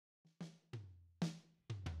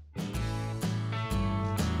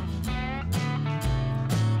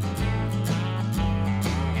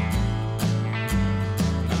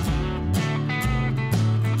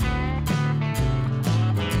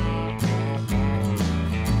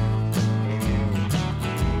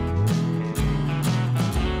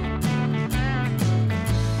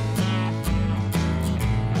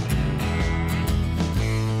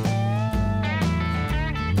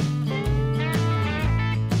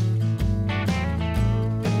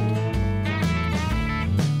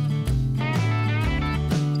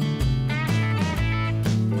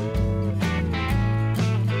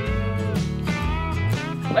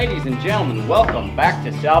Ladies and gentlemen, welcome back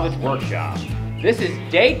to Salvage Workshop. This is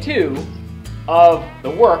day 2 of the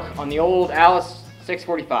work on the old Allis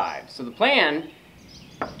 645. So the plan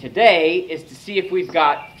today is to see if we've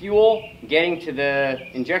got fuel getting to the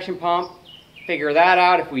injection pump, figure that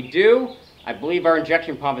out. If we do, I believe our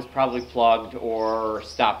injection pump is probably plugged or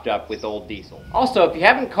stopped up with old diesel. Also, if you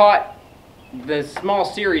haven't caught the small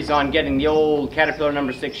series on getting the old Caterpillar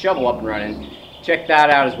number 6 shovel up and running, check that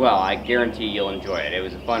out as well. I guarantee you'll enjoy it. It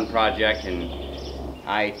was a fun project and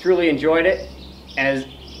I truly enjoyed it, as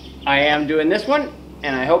I am doing this one,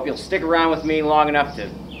 and I hope you'll stick around with me long enough to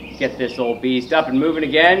get this old beast up and moving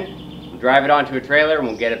again. We'll drive it onto a trailer and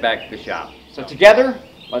we'll get it back to the shop. So together,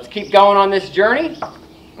 let's keep going on this journey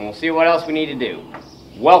and we'll see what else we need to do.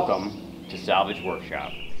 Welcome to Salvage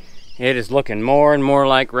Workshop. It is looking more and more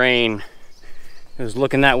like rain. It was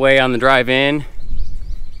looking that way on the drive in,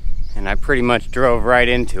 and I pretty much drove right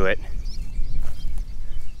into it.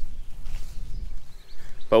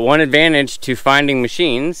 But one advantage to finding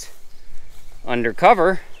machines under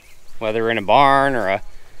cover, whether in a barn or a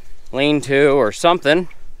lean-to or something,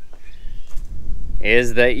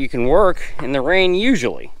 is that you can work in the rain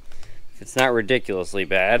usually, if it's not ridiculously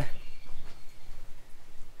bad.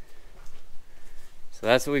 So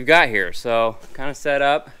that's what we've got here. So kind of set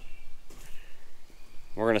up.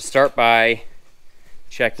 We're going to start by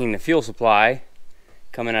checking the fuel supply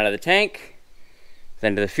coming out of the tank,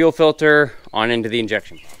 then to the fuel filter, on into the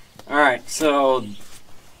injection pump. Alright, so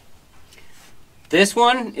this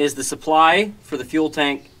one is the supply for the fuel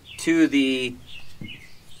tank to the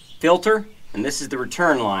filter, and this is the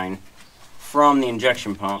return line from the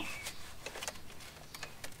injection pump.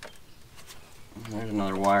 There's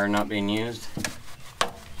another wire not being used.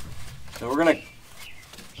 So we're going to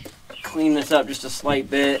clean this up just a slight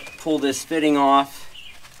bit, pull this fitting off,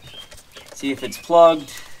 see if it's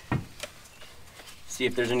plugged, see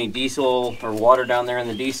if there's any diesel or water down there in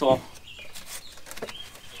the diesel.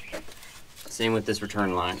 Same with this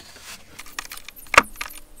return line.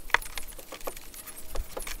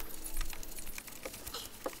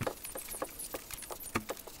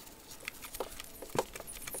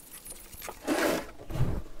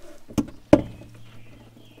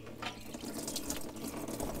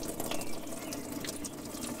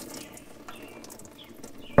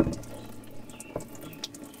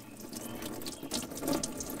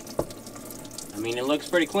 I mean, it looks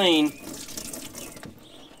pretty clean. And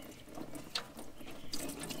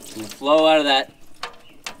the flow out of that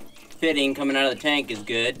fitting coming out of the tank is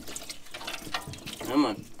good. Come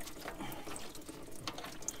on.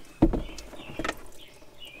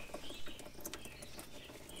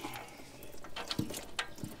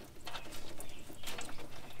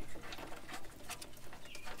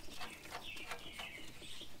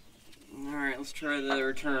 All right, let's try the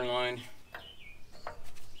return line.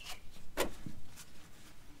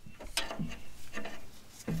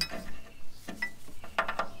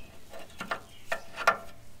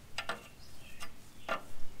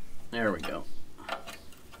 There we go.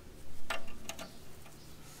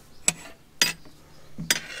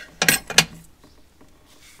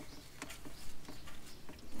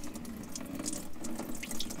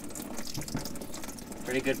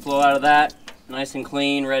 Pretty good flow out of that. Nice and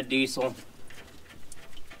clean, red diesel.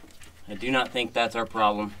 I do not think that's our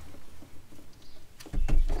problem.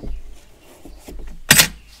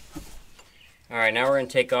 Alright, now we're going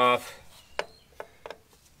to take off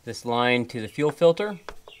this line to the fuel filter.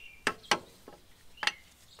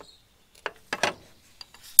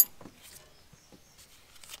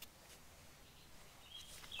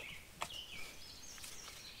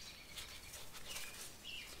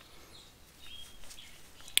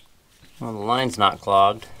 Well, the line's not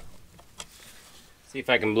clogged. See if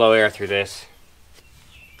I can blow air through this.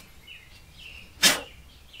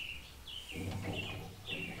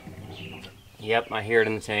 Yep, I hear it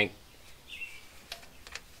in the tank.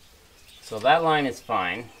 So that line is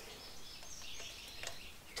fine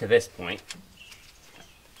to this point.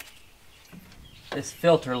 This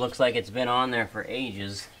filter looks like it's been on there for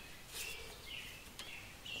ages.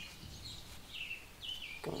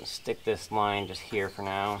 I'm gonna stick this line just here for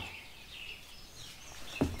now.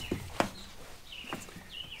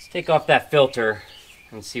 Take off that filter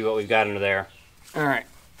and see what we've got under there. Alright,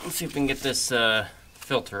 let's see if we can get this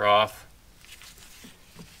filter off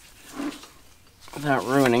without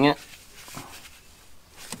ruining it.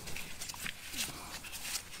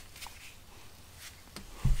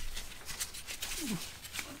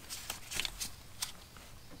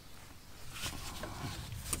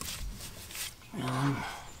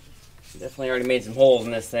 Definitely already made some holes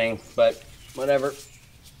in this thing, but whatever.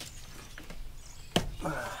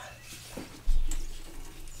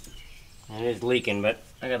 is leaking, but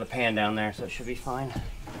I got the pan down there, so it should be fine.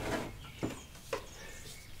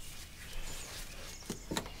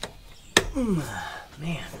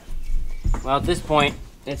 Man. Well, at this point,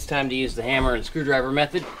 it's time to use the hammer and screwdriver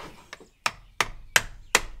method.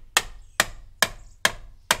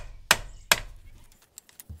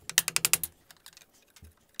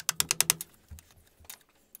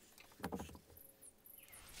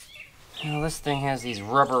 Now this thing has these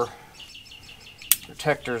rubber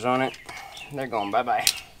protectors on it. They're going bye-bye.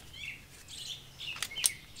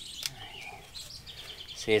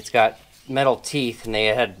 See, it's got metal teeth and they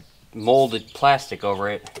had molded plastic over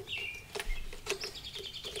it.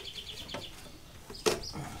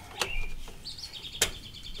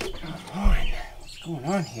 Come on, what's going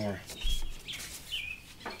on here?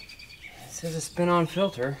 It says a spin-on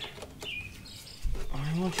filter.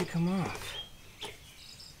 Why won't you come off?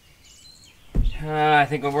 I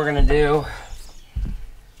think what we're gonna do,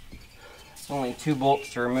 it's only 2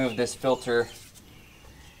 bolts to remove this filter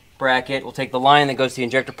bracket. We'll take the line that goes to the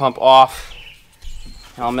injector pump off,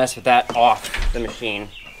 and I'll mess with that off the machine.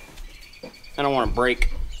 I don't want to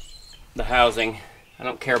break the housing. I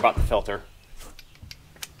don't care about the filter.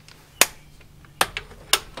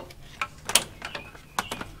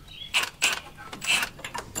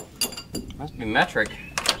 Must be metric.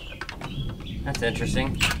 That's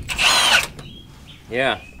interesting.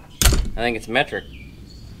 Yeah, I think it's metric.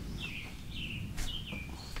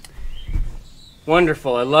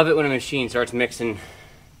 Wonderful. I love it when a machine starts mixing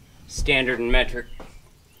standard and metric.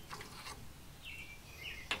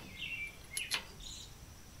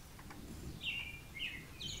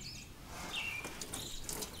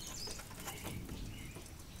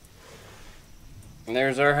 And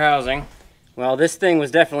there's our housing. Well, this thing was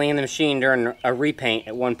definitely in the machine during a repaint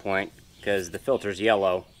at one point because the filter's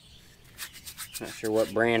yellow. Not sure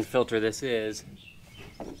what brand filter this is.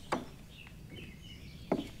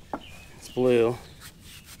 It's blue.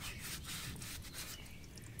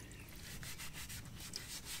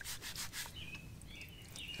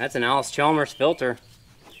 That's an Allis Chalmers filter.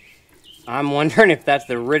 I'm wondering if that's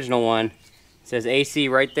the original one. It says AC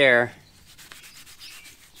right there.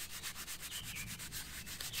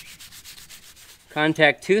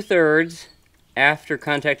 Contact 2/3 after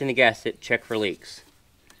contacting the gasket. Check for leaks.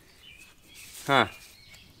 Huh.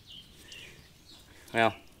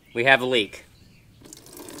 Well, we have a leak.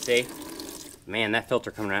 See? Man, that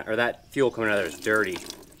filter coming out, or that fuel coming out of there is dirty.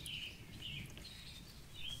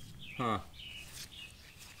 Huh.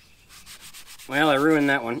 Well, I ruined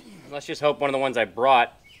that one. Let's just hope one of the ones I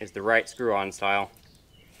brought is the right screw-on style.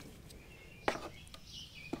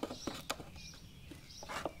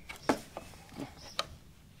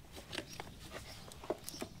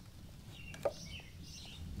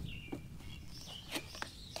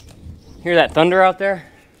 Hear that thunder out there?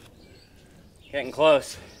 Getting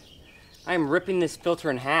close. I'm ripping this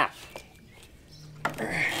filter in half.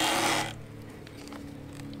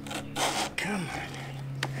 Come on.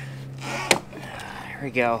 There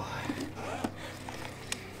we go.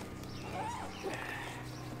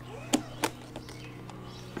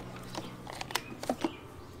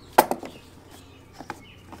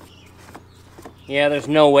 Yeah, there's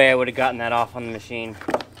no way I would have gotten that off on the machine.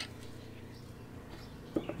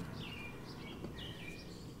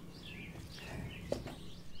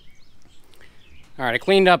 Alright, I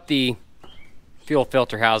cleaned up the fuel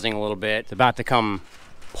filter housing a little bit. It's about to come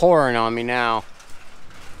pouring on me now.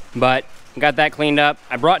 But got that cleaned up.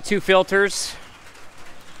 I brought 2 filters,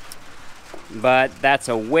 but that's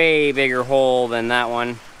a way bigger hole than that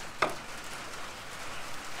one.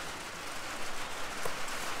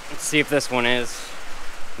 Let's see if this one is.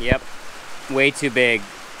 Yep, way too big.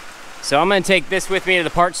 So I'm gonna take this with me to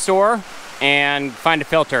the parts store and find a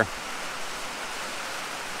filter.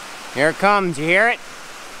 Here it comes, you hear it?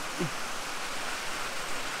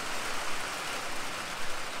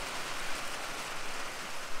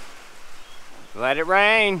 Let it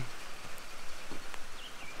rain.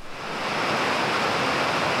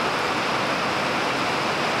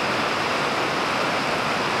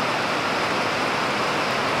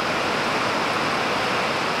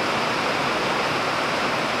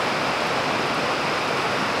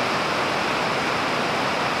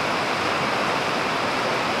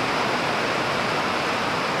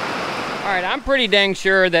 Alright, I'm pretty dang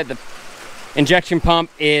sure that the injection pump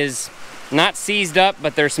is not seized up,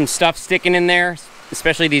 but there's some stuff sticking in there,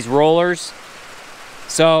 especially these rollers.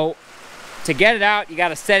 So to get it out, you got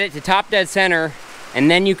to set it to top dead center, and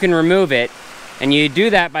then you can remove it. And you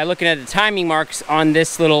do that by looking at the timing marks on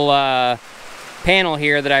this little panel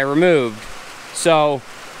here that I removed. So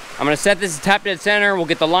I'm going to set this to top dead center. We'll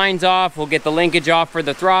get the lines off. We'll get the linkage off for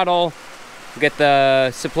the throttle. get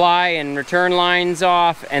the supply and return lines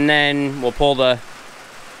off, and then we'll pull the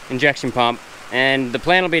injection pump. And the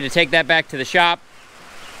plan will be to take that back to the shop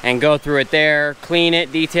and go through it there, clean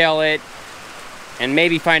it, detail it, and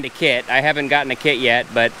maybe find a kit. I haven't gotten a kit yet,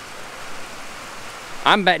 but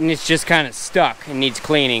I'm betting it's just kind of stuck and needs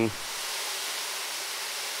cleaning.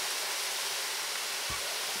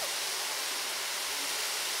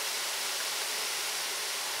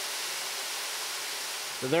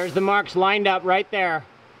 So there's the marks lined up right there.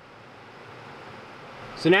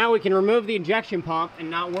 So now we can remove the injection pump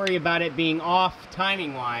and not worry about it being off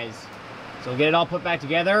timing wise. So we'll get it all put back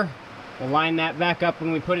together. We'll line that back up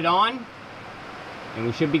when we put it on, and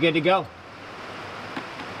we should be good to go.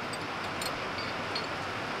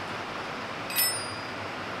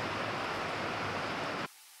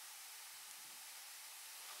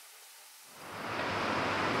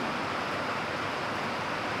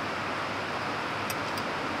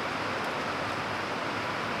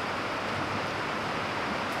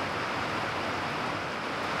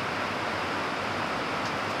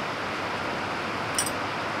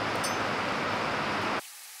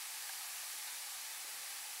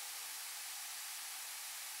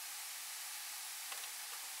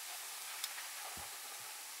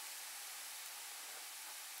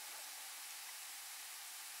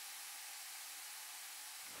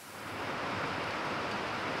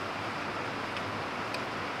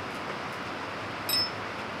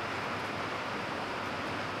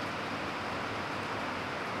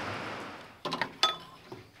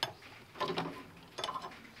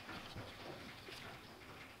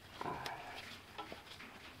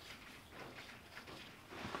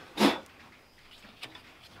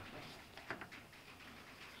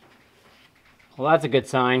 Well, that's a good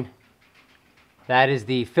sign. That is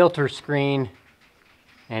the filter screen,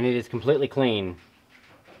 and it is completely clean.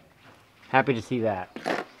 Happy to see that.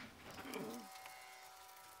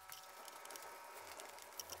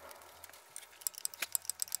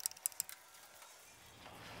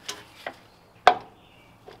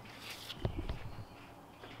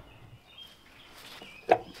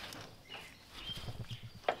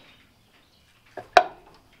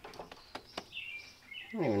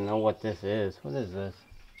 I don't even know what this is. What is this?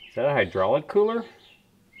 Is that a hydraulic cooler?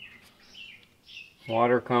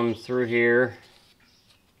 Water comes through here,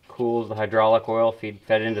 cools the hydraulic oil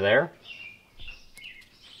fed into there.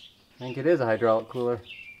 I think it is a hydraulic cooler.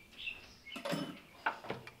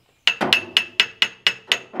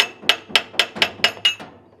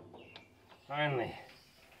 Finally,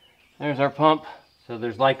 there's our pump. So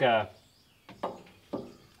there's like a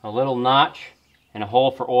little notch and a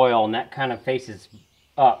hole for oil, and that kind of faces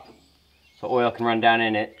up so oil can run down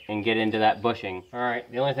in it and get into that bushing. All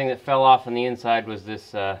right, the only thing that fell off on the inside was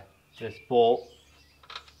this this bolt.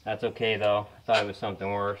 That's okay though. I thought it was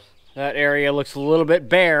something worse. That area looks a little bit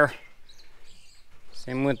bare.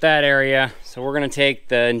 Same with that area. So we're gonna take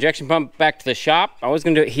the injection pump back to the shop. I was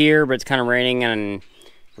gonna do it here, but it's kind of raining, and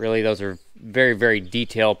really those are very, very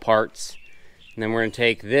detailed parts. And then we're gonna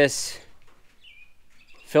take this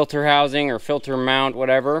filter housing or filter mount,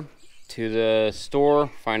 whatever, to the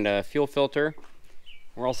store, find a fuel filter.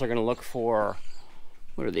 We're also going to look for,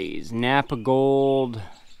 what are these? Napa Gold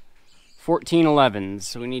 1411s.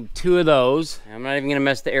 So we need 2 of those. I'm not even going to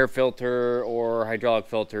mess the air filter or hydraulic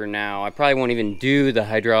filter now. I probably won't even do the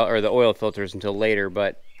hydraulic or the oil filters until later,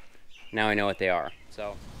 but now I know what they are.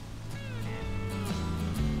 So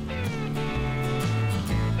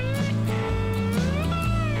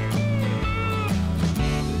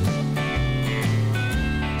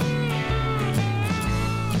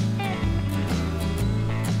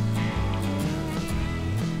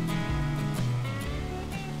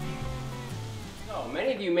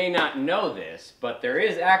many of you may not know this, but there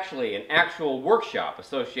is actually an actual workshop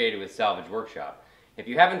associated with Salvage Workshop. If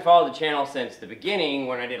you haven't followed the channel since the beginning,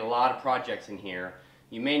 when I did a lot of projects in here,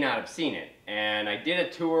 you may not have seen it. And I did a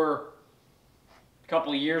tour a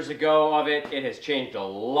couple of years ago of it. It has changed a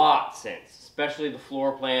lot since, especially the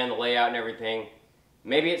floor plan, the layout and everything.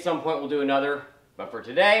 Maybe at some point we'll do another, but for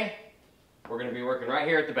today, we're going to be working right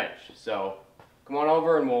here at the bench. So come on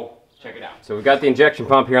over and we'll check it out. So we've got the injection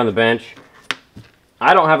pump here on the bench.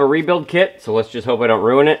 I don't have a rebuild kit, so let's just hope I don't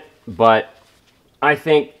ruin it, but I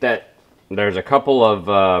think that there's a couple of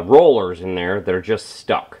rollers in there that are just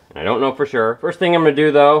stuck. And I don't know for sure. First thing I'm going to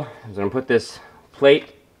do though is I'm going to put this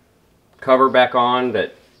plate cover back on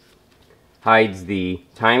that hides the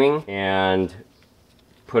timing, and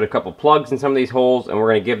put a couple plugs in some of these holes, and we're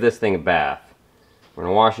going to give this thing a bath. We're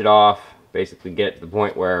going to wash it off, basically get it to the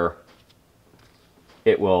point where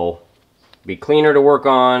it will be cleaner to work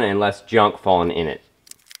on and less junk falling in it.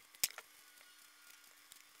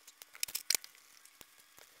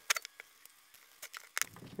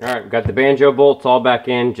 Alright, we've got the banjo bolts all back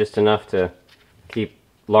in, just enough to keep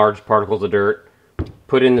large particles of dirt.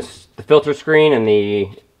 Put in the filter screen and the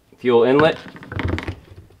fuel inlet.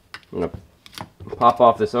 I'm going to pop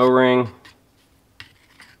off this O-ring.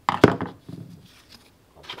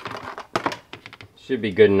 Should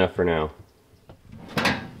be good enough for now.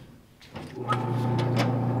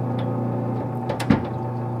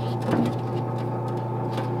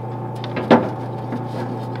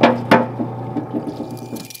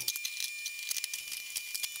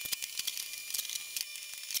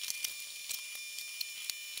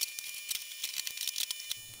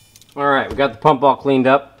 Alright, we got the pump all cleaned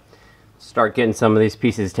up. Start getting some of these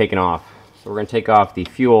pieces taken off. So we're going to take off the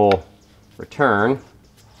fuel return.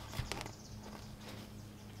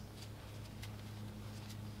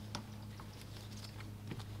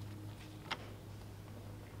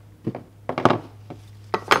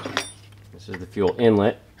 This is the fuel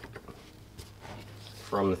inlet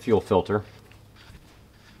from the fuel filter.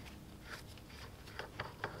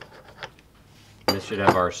 This should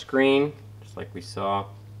have our screen, just like we saw.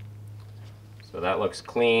 So that looks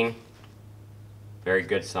clean. Very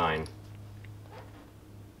good sign.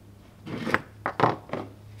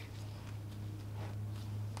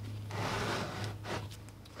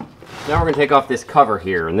 Now we're going to take off this cover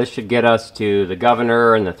here, and this should get us to the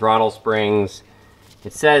governor and the throttle springs.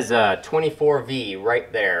 It says 24V right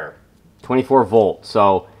there, 24 volt.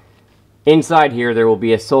 So inside here there will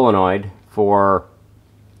be a solenoid for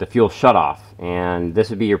the fuel shutoff, and this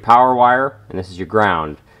would be your power wire, and this is your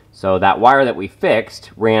ground. So that wire that we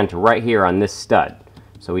fixed ran to right here on this stud.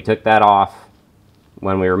 So we took that off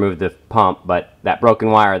when we removed the pump, but that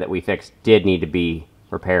broken wire that we fixed did need to be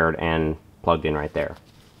repaired and plugged in right there.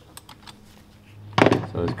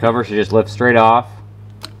 So this cover should just lift straight off.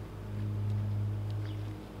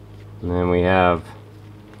 And then we have,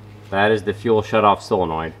 that is the fuel shutoff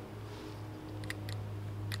solenoid.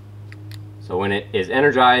 So when it is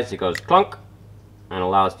energized, it goes clunk and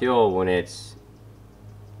allows fuel. When its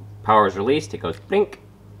power is released, it goes blink.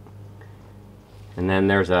 And then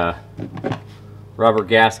there's a rubber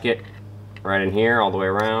gasket right in here all the way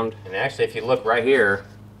around. And actually, if you look right here,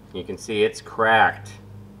 you can see it's cracked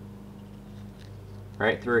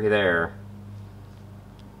right through there.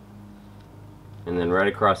 And then right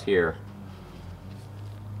across here.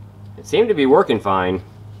 It seemed to be working fine.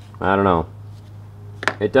 I don't know.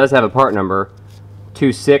 It does have a part number,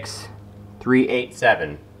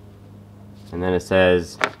 26387. And then it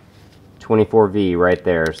says 24V right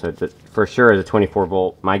there. So it's for sure is a 24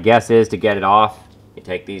 volt. My guess is to get it off, you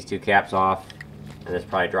take these two caps off, and this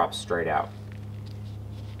probably drops straight out.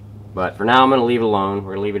 But for now, I'm going to leave it alone.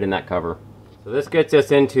 We're going to leave it in that cover. So this gets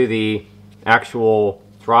us into the actual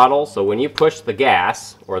throttle. So when you push the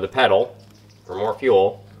gas or the pedal for more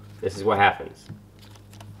fuel, this is what happens.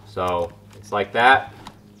 So it's like that.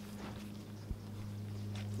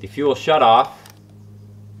 The fuel shutoff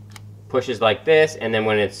pushes like this, and then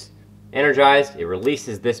when it's energized, it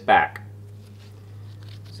releases this back.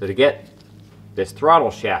 So to get this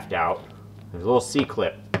throttle shaft out, there's a little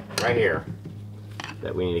C-clip right here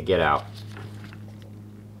that we need to get out.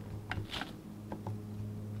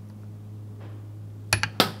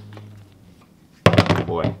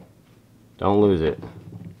 Boy, don't lose it,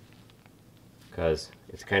 because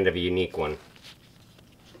it's kind of a unique one.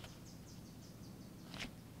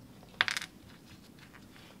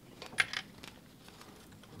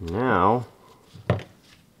 Now,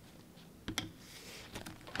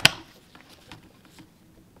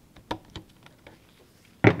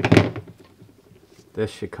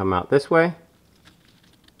 this should come out this way,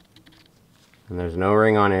 and there's no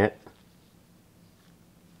ring on it.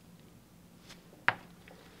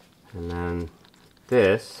 And then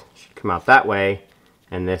this should come out that way,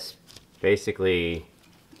 and this basically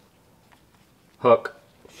hook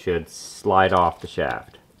should slide off the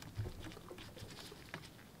shaft.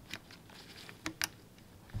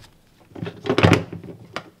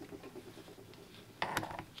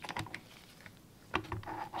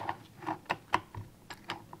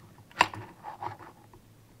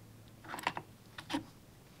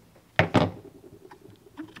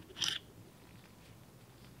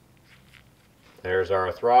 There's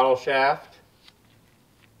our throttle shaft.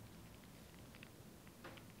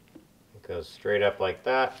 It goes straight up like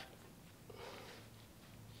that.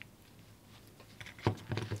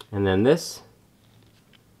 And then this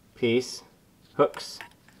piece hooks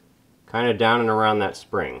kind of down and around that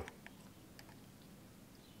spring.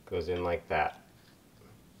 Goes in like that.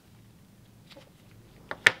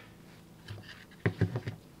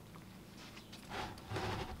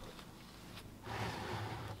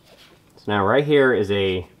 So now right here is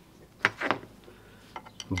a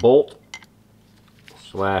bolt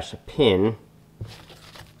slash pin.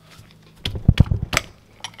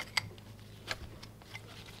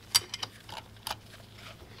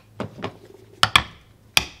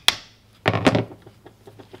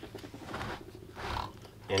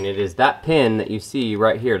 And it is that pin that you see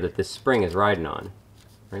right here that this spring is riding on.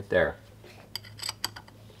 Right there.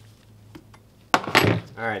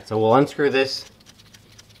 Alright, so we'll unscrew this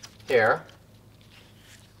here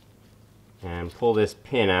and pull this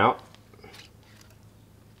pin out.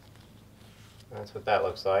 That's what that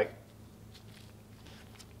looks like.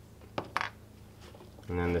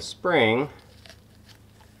 And then the spring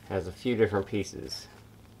has a few different pieces.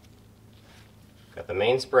 Got the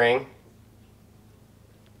main spring,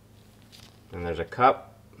 and there's a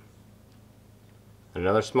cup,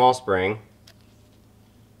 another small spring,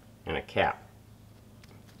 and a cap.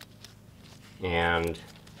 And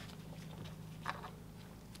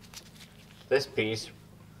this piece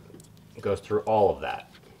goes through all of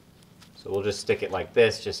that. So we'll just stick it like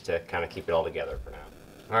this just to kind of keep it all together for now.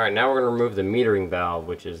 Alright, now we're going to remove the metering valve,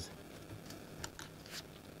 which is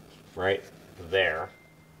right there.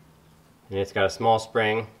 And it's got a small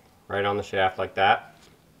spring right on the shaft like that.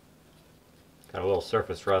 Got a little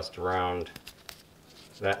surface rust around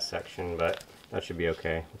that section, but that should be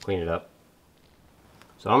okay. We'll clean it up.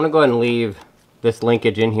 So I'm going to go ahead and leave this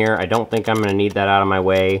linkage in here. I don't think I'm going to need that out of my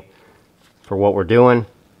way for what we're doing.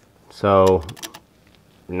 So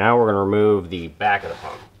now we're going to remove the back of the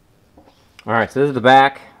pump. Alright, so this is the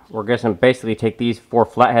back. We're going to basically take these 4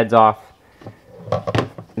 flatheads off.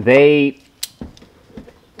 They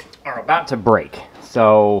are about to break.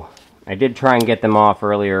 So I did try and get them off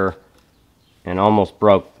earlier and almost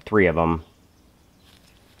broke 3 of them.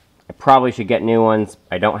 I probably should get new ones.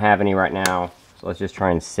 I don't have any right now. So let's just try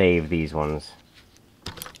and save these ones.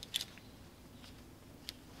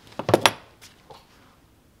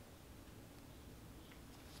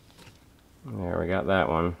 There, we got that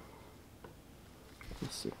one.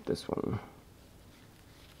 Let's see this one.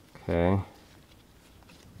 Okay.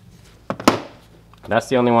 That's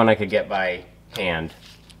the only one I could get by hand.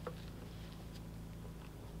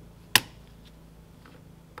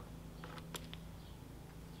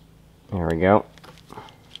 There we go.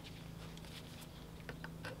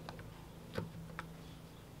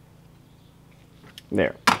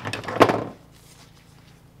 There.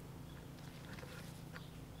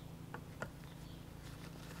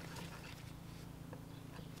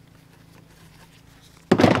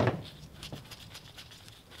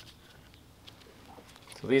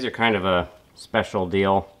 So these are kind of a special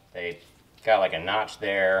deal. They got like a notch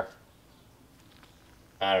there.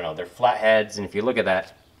 I don't know, they're flatheads, and if you look at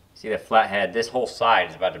that, see that flathead, this whole side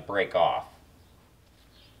is about to break off.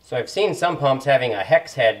 So I've seen some pumps having a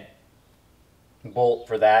hex head bolt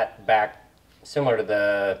for that back, similar to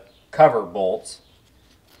the cover bolts.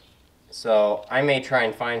 So I may try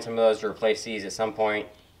and find some of those to replace these at some point.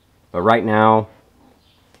 But right now,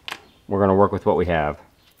 we're going to work with what we have.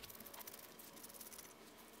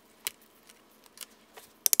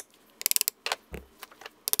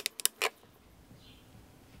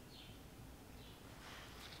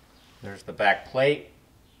 There's the back plate.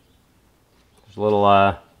 There's a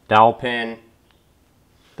little dowel pin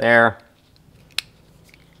there.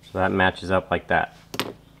 So that matches up like that.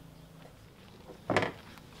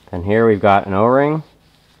 And here we've got an O-ring.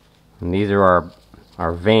 And these are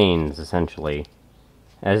our vanes, essentially.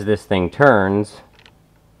 As this thing turns,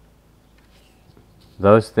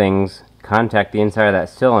 those things contact the inside of that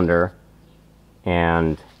cylinder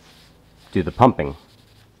and do the pumping.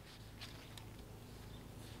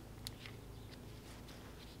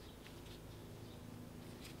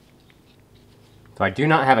 So I do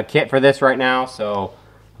not have a kit for this right now, so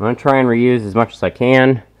I'm going to try and reuse as much as I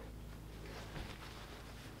can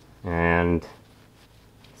and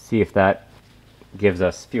see if that gives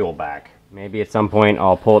us fuel back. Maybe at some point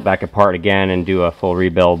I'll pull it back apart again and do a full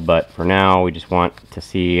rebuild, but for now we just want to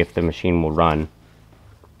see if the machine will run.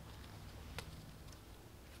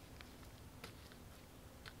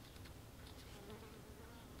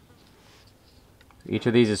 Each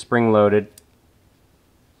of these is spring loaded.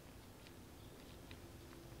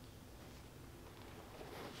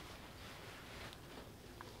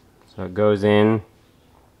 So it goes in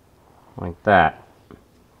like that.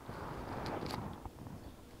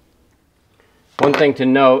 One thing to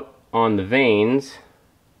note on the vanes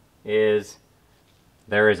is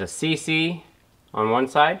there is a CC on one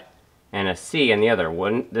side and a C on the other.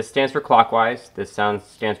 This stands for clockwise, this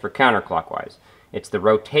stands for counterclockwise. It's the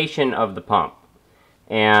rotation of the pump.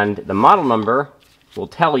 And the model number will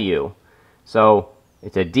tell you. So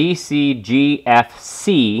it's a DCGFC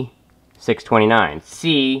 629.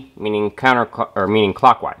 C meaning meaning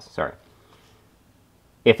clockwise. Sorry.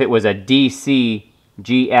 If it was a DC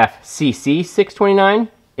GFCC 629,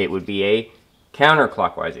 it would be a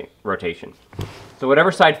counterclockwise rotation. So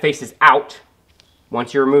whatever side faces out,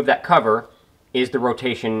 once you remove that cover, is the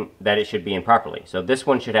rotation that it should be in properly. So this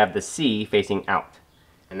one should have the C facing out,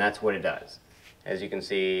 and that's what it does. As you can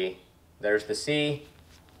see, there's the C,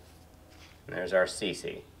 and there's our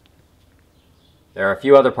CC. There are a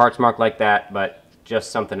few other parts marked like that, but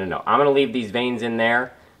just something to know. I'm going to leave these vanes in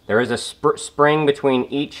there. There is a spring between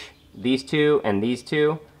these two and these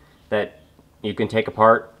two that you can take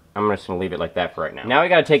apart. I'm just going to leave it like that for right now. Now we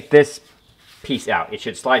got to take this piece out. It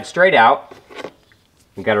should slide straight out.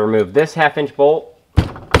 We've got to remove this 1/2 inch bolt.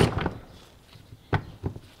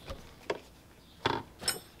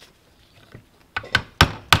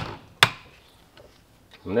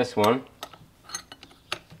 And this one.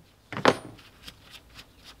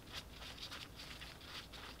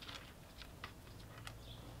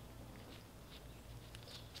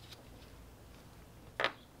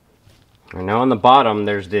 And now on the bottom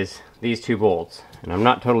there's these two bolts, and I'm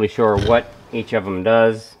not totally sure what each of them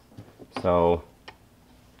does, so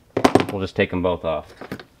we'll just take them both off.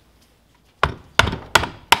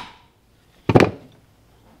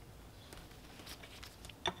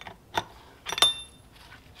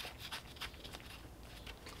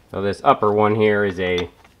 So this upper one here is a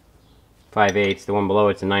 5/8, the one below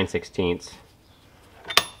it's a 9/16.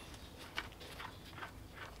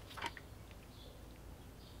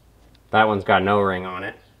 That one's got an O-ring on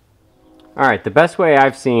it. Alright, the best way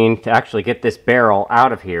I've seen to actually get this barrel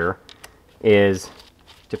out of here is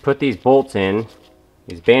to put these bolts in,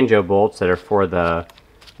 these banjo bolts that are for the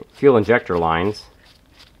fuel injector lines,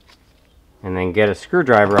 and then get a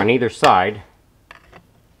screwdriver on either side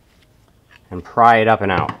and pry it up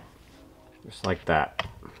and out, just like that.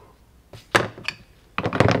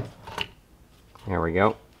 There we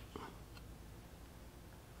go.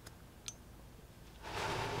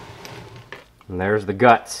 And there's the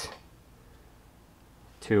guts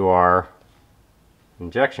to our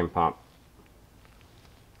injection pump.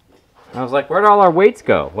 I was like, where'd all our weights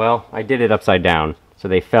go? Well, I did it upside down, so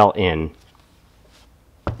they fell in.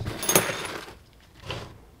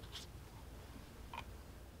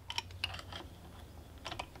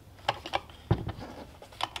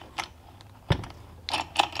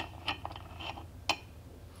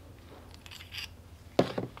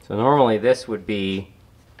 So normally this would be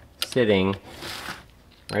sitting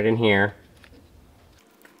right in here.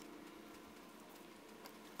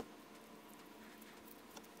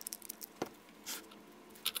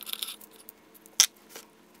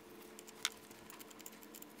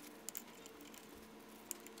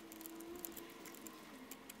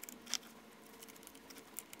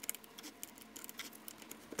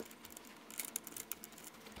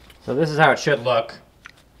 So this is how it should look.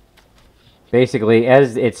 Basically,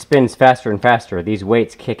 as it spins faster and faster, these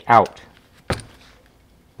weights kick out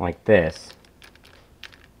like this.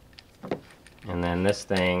 And then this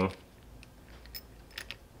thing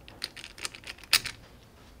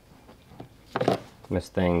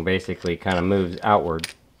basically kind of moves outward.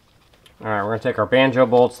 Alright, we're going to take our banjo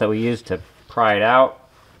bolts that we used to pry it out,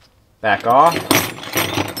 back off.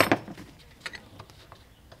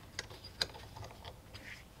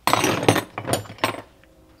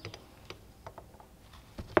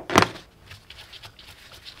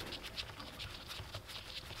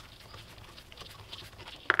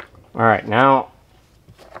 Alright, now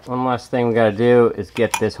one last thing we got to do is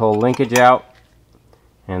get this whole linkage out,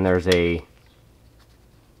 and there's a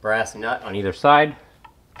brass nut on either side.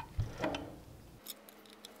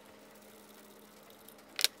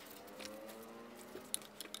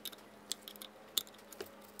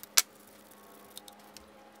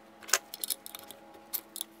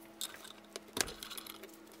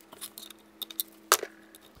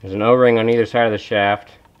 There's an O-ring on either side of the shaft.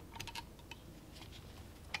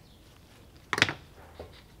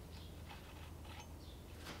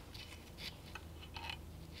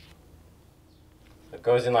 It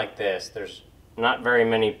goes in like this. There's not very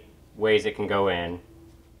many ways it can go in.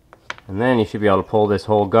 And then you should be able to pull this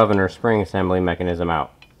whole governor spring assembly mechanism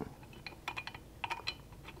out.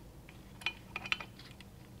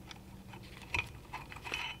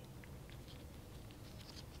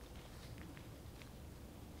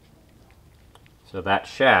 So that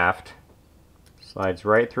shaft slides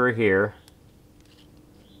right through here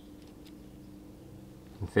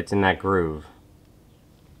and fits in that groove.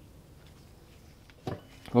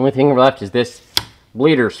 Only thing left is this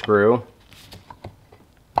bleeder screw.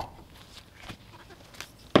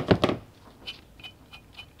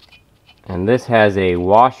 And And this has a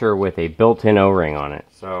washer with a built-in O-ring on it,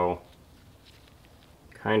 so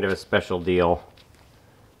kind of a special deal.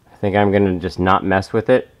 I think I'm going to just not mess with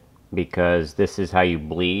it because this is how you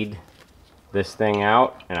bleed this thing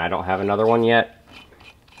out, and I don't have another one yet.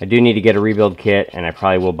 I do need to get a rebuild kit, and I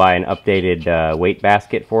probably will buy an updated weight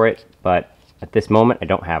basket for it, but at this moment I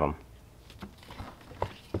don't have them.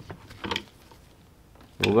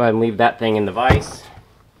 We'll go ahead and leave that thing in the vise,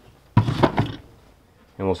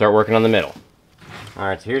 and we'll start working on the middle.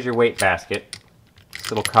 Alright, so here's your weight basket. This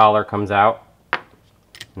little collar comes out.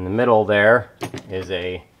 In the middle there is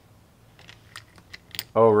a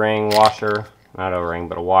O-ring washer, not O-ring,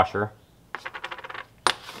 but a washer.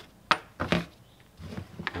 And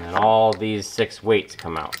then all these 6 weights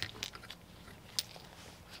come out.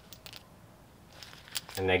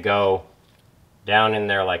 And they go down in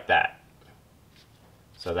there like that.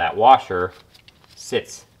 So that washer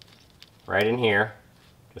sits right in here,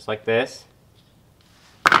 just like this.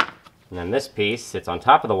 And then this piece sits on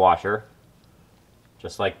top of the washer,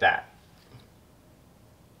 just like that.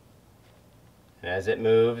 And as it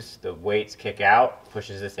moves, the weights kick out,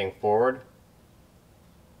 pushes this thing forward.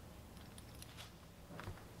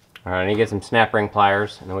 Alright, I need to get some snap ring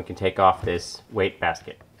pliers, and then we can take off this weight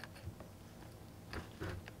basket.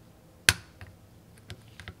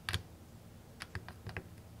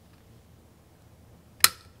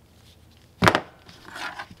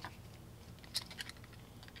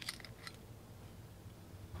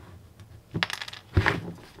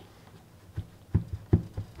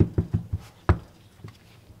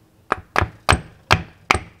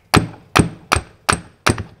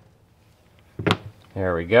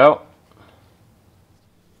 There we go.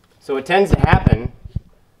 So what tends to happen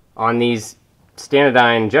on these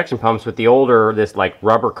Stanadyne injection pumps with the older, this like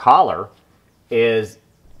rubber collar, is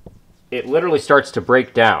it literally starts to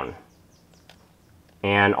break down.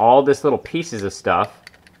 And all this little pieces of stuff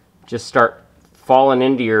just start falling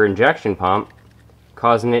into your injection pump,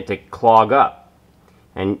 causing it to clog up.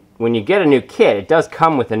 And when you get a new kit, it does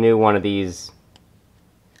come with a new one of these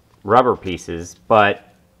rubber pieces, but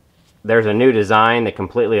there's a new design that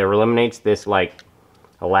completely eliminates this like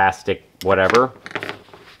elastic whatever.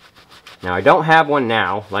 Now I don't have one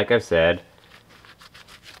now, like I've said.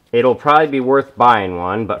 It'll probably be worth buying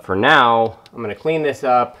one, but for now I'm going to clean this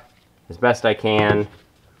up as best I can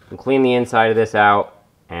and clean the inside of this out,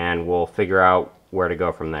 and we'll figure out where to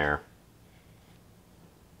go from there.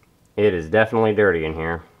 It is definitely dirty in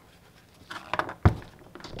here.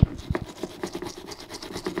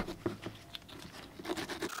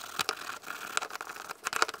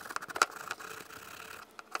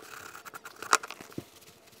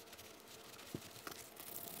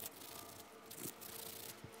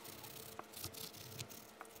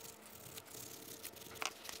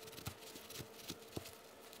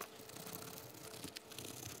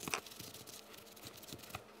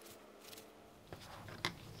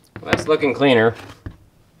 That's looking cleaner.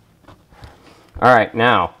 Alright,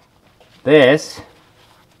 now this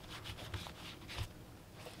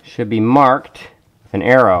should be marked with an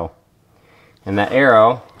arrow. And that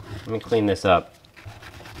arrow, let me clean this up.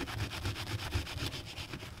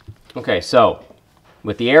 Okay, so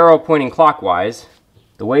with the arrow pointing clockwise,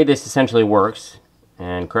 the way this essentially works,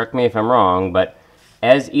 and correct me if I'm wrong, but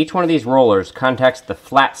as each one of these rollers contacts the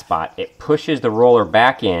flat spot, it pushes the roller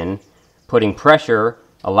back in, putting pressure,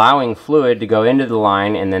 allowing fluid to go into the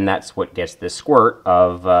line, and then that's what gets this squirt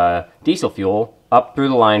of diesel fuel up through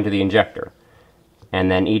the line to the injector.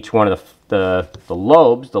 And then each one of the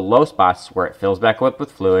lobes, the low spots, where it fills back up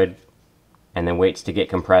with fluid and then waits to get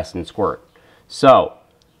compressed and squirt. So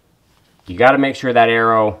you got to make sure that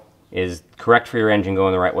arrow is correct for your engine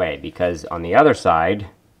going the right way, because on the other side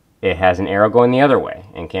it has an arrow going the other way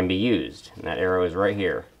and can be used, and that arrow is right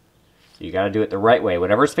here. You got to do it the right way.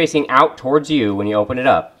 Whatever's facing out towards you when you open it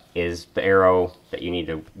up is the arrow that you need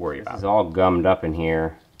to worry about. It's all gummed up in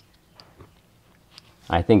here.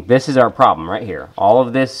 I think this is our problem right here. All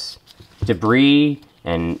of this debris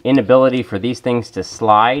and inability for these things to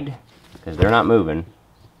slide, because they're not moving,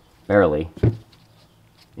 barely,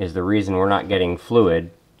 is the reason we're not getting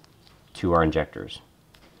fluid to our injectors.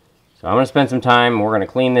 So I'm going to spend some time. We're going to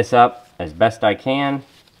clean this up as best I can.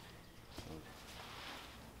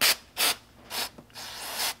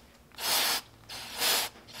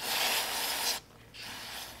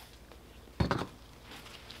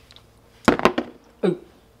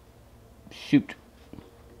 Shoot.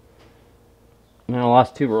 Now I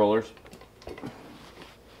lost 2 rollers.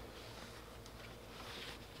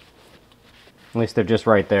 At least they're just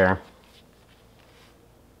right there.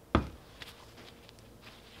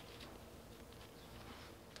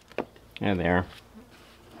 There they are.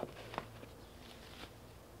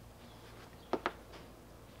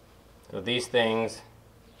 So these things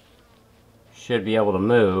should be able to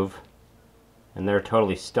move, and they're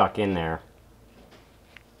totally stuck in there.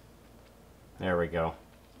 There we go.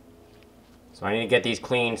 So I need to get these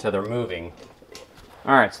clean so they're moving.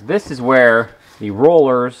 Alright, so this is where the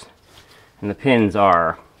rollers and the pins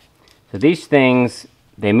are. So these things,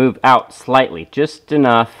 they move out slightly, just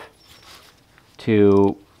enough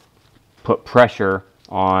to put pressure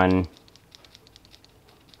on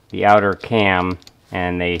the outer cam,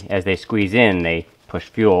 and as they squeeze in, they push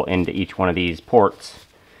fuel into each one of these ports,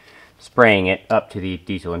 spraying it up to the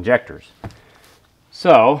diesel injectors.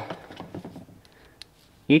 So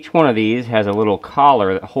each one of these has a little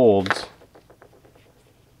collar that holds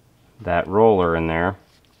that roller in there,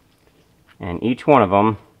 and each one of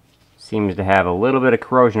them seems to have a little bit of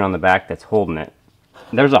corrosion on the back that's holding it.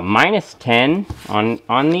 There's a -10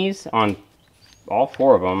 on these, on all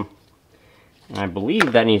 4 of them, and I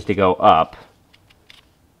believe that needs to go up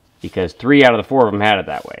because 3 out of the 4 of them had it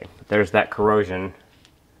that way. But there's that corrosion,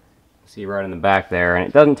 see right in the back there, and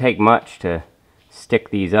it doesn't take much to stick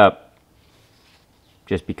these up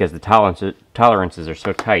just because the tolerances are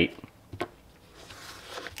so tight.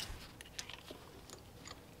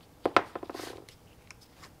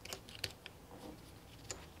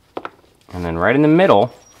 And then right in the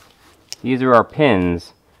middle, these are our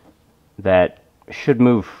pins that should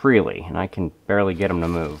move freely, and I can barely get them to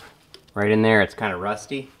move. Right in there, it's kind of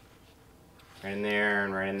rusty. Right in there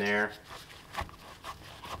and right in there.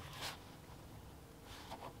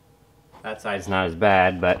 That side's not as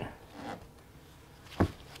bad, but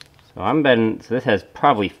so this has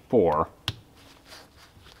probably 4.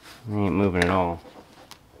 It ain't moving at all.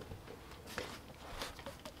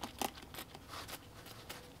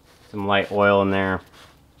 Some light oil in there.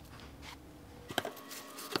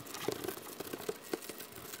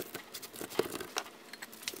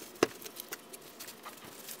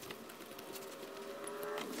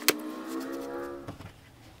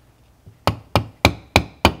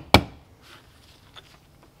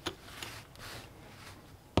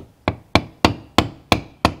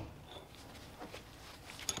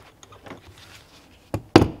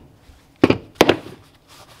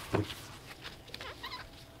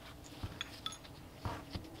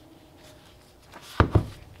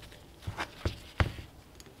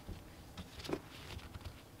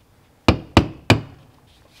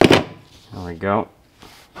 There we go.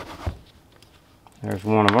 There's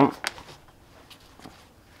one of them.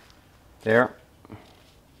 There.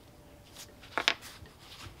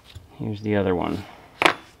 Here's the other one.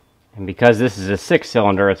 And because this is a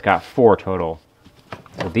 6-cylinder, it's got 4 total.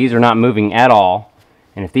 So these are not moving at all.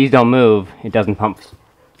 And if these don't move, it doesn't pump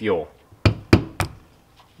fuel. There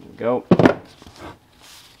we go.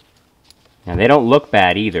 Now they don't look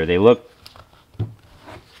bad either. They look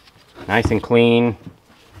nice and clean.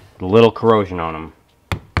 A little corrosion on them.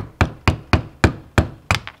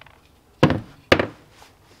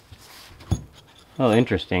 Oh,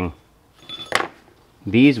 interesting.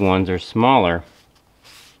 These ones are smaller.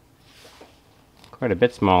 Quite a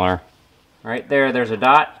bit smaller. Right there, there's a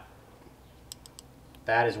dot.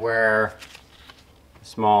 That is where the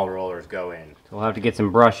small rollers go in. So we'll have to get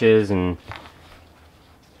some brushes and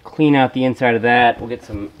clean out the inside of that. We'll get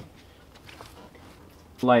some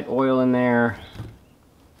light oil in there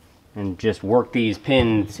and just work these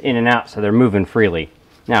pins in and out so they're moving freely.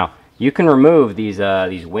 Now, you can remove these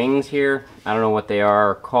wings here. I don't know what they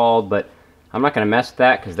are called, but I'm not going to mess with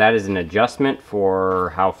that because that is an adjustment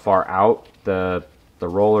for how far out the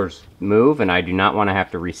rollers move, and I do not want to have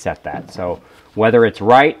to reset that. So whether it's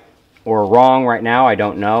right or wrong right now, I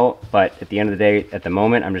don't know, but at the end of the day, at the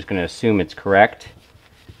moment, I'm just going to assume it's correct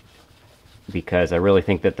because I really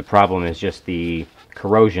think that the problem is just the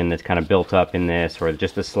corrosion that's kind of built up in this, or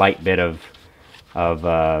just a slight bit of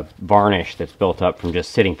varnish that's built up from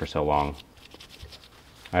just sitting for so long.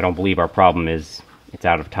 I don't believe our problem is it's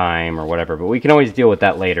out of time or whatever, but we can always deal with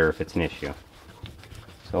that later if it's an issue.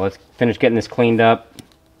 So let's finish getting this cleaned up.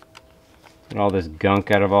 Get all this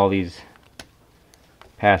gunk out of all these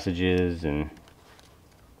passages and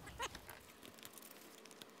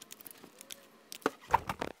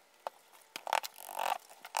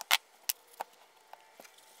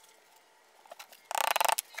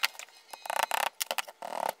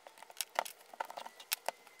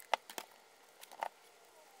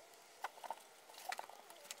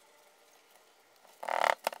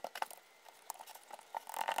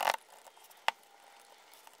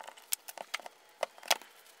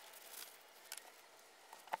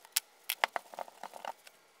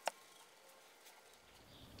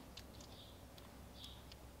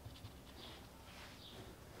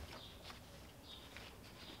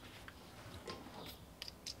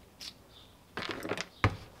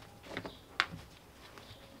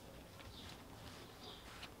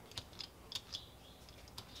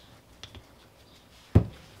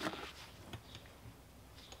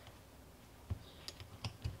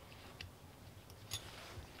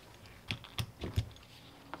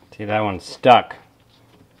See, that one's stuck.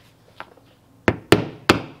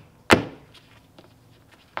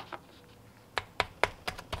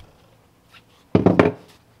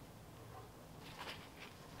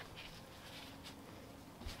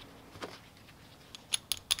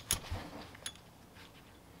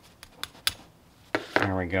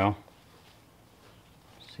 There we go.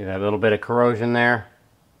 See that little bit of corrosion there?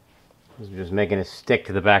 This is just making it stick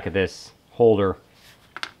to the back of this holder.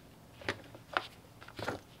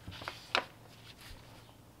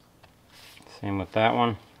 Same with that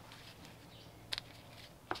one.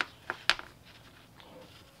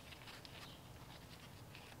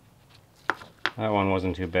 That one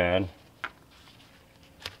wasn't too bad.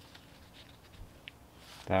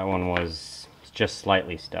 That one was just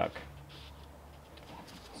slightly stuck.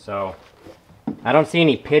 So, I don't see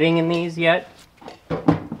any pitting in these yet. So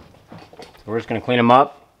we're just going to clean them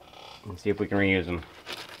up and see if we can reuse them.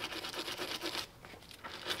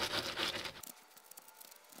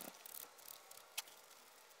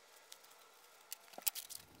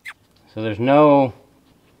 So there's no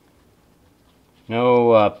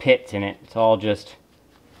pits in it. It's all just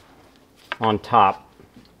on top.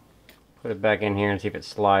 Put it back in here and see if it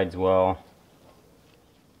slides well.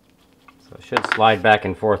 So it should slide back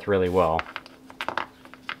and forth really well.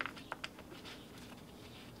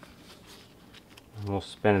 And we'll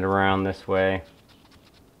spin it around this way.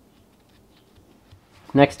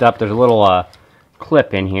 Next up, there's a little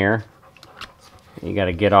clip in here that you got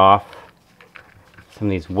to get off some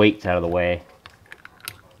of these weights out of the way.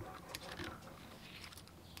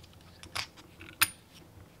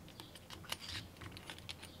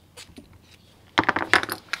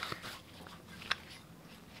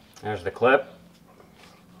 There's the clip.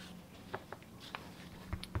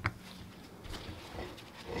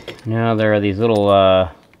 Now there are these little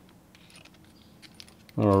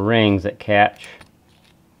rings that catch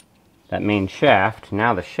that main shaft.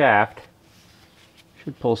 Now the shaft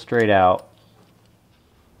should pull straight out.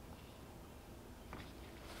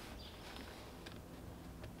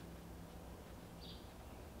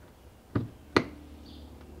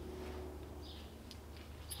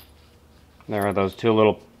 There are those two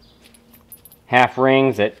little half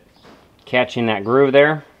rings that catch in that groove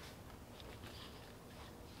there.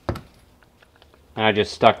 And I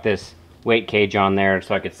just stuck this weight cage on there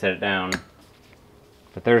so I could set it down.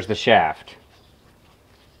 But there's the shaft.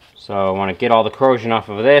 So I want to get all the corrosion off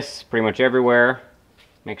of this pretty much everywhere.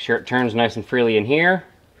 Make sure it turns nice and freely in here.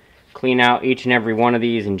 Clean out each and every one of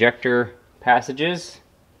these injector passages.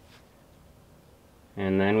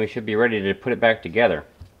 And then we should be ready to put it back together.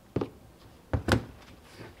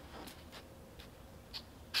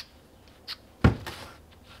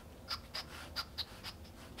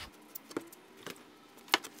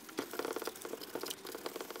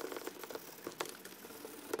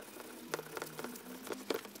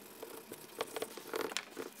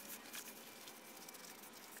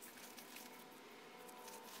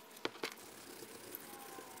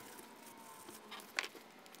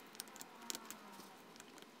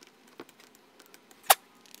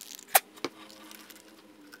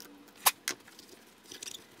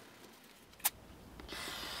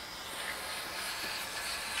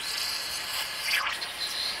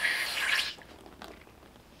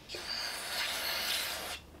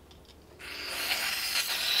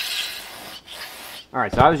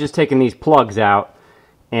 Alright, so I was just taking these plugs out,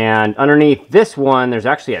 and underneath this one there's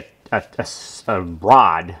actually a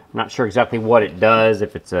rod. I'm not sure exactly what it does,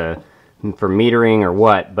 if it's for metering or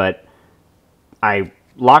what, but I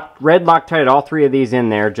red Loctited all three of these in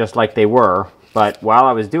there just like they were, but while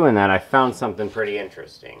I was doing that I found something pretty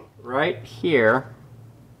interesting. Right here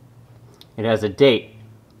it has a date,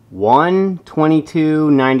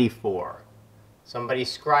 1/22/94. Somebody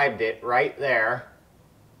scribed it right there.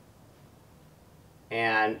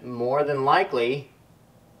 And more than likely,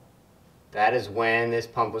 that is when this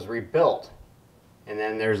pump was rebuilt. And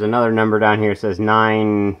then there's another number down here that says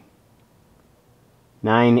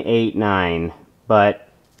 989. But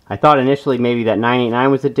I thought initially maybe that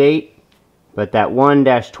 989 was the date, but that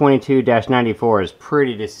 1/22/94 is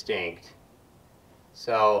pretty distinct.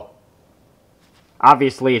 So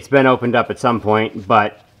obviously it's been opened up at some point,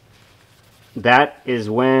 but that is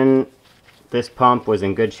when this pump was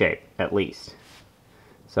in good shape, at least.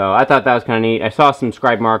 So I thought that was kind of neat. I saw some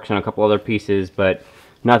scribe marks on a couple other pieces, but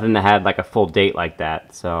nothing that had like a full date like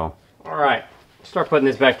that. So, alright, start putting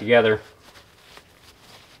this back together.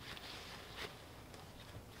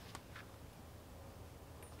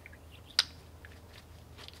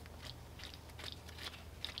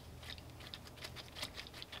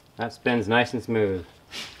 That spins nice and smooth.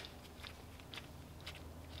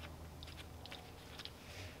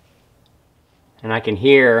 and I can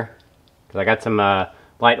hear, because I got some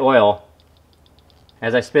light oil,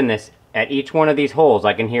 as I spin this, at each one of these holes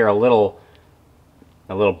I can hear a little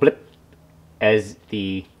blip as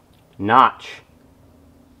the notch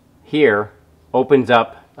here opens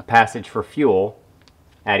up a passage for fuel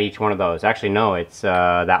at each one of those. Actually no, it's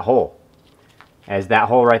that hole. As that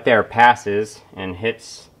hole right there passes and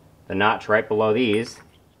hits the notch right below these,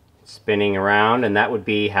 spinning around, and that would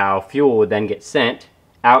be how fuel would then get sent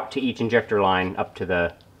out to each injector line up to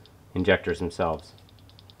the injectors themselves.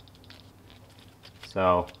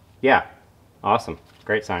 So yeah, awesome,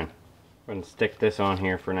 great sign. I'm going to stick this on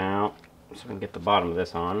here for now so we can get the bottom of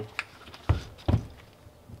this on.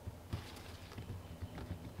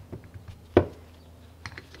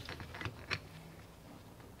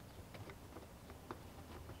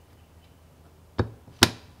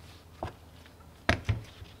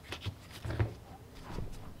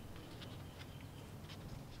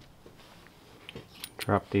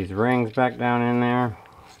 Drop these rings back down in there.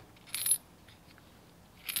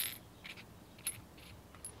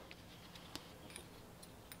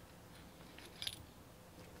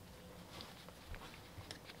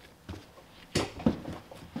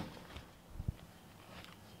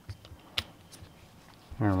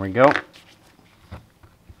 There we go.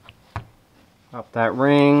 Pop that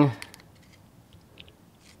ring,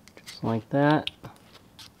 just like that.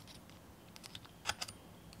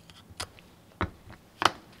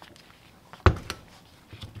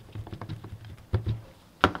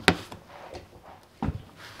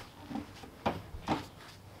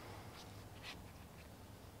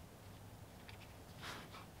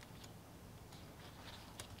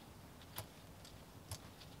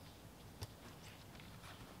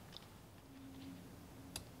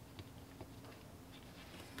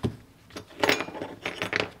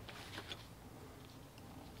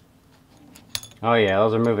 Oh yeah,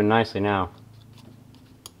 those are moving nicely now.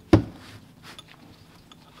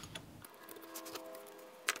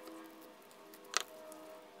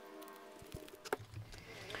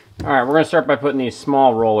 Alright, we're going to start by putting these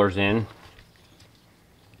small rollers in.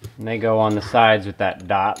 And they go on the sides with that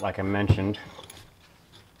dot, like I mentioned.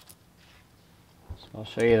 So I'll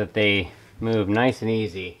show you that they move nice and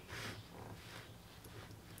easy.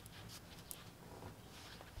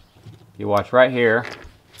 You watch right here.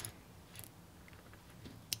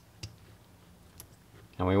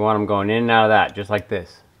 And we want them going in and out of that, just like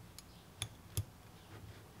this.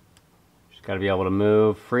 Just got to be able to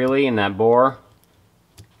move freely in that bore.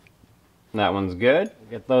 That one's good.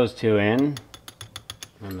 Get those two in.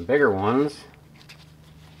 And the bigger ones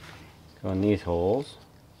go in these holes.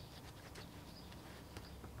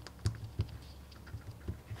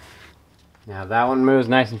 Now that one moves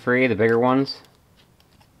nice and free, the bigger ones,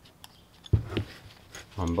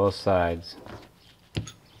 on both sides.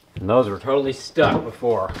 And those were totally stuck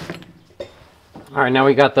before. Alright, now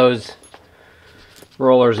we got those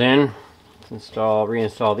rollers in. Let's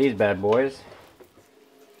reinstall these bad boys.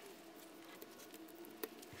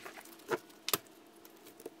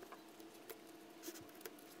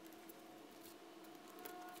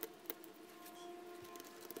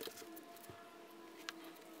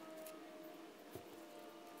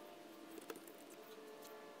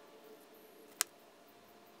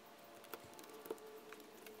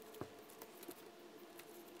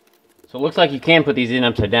 So it looks like you can put these in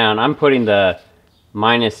upside down. I'm putting the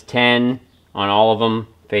 -10 on all of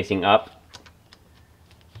them facing up.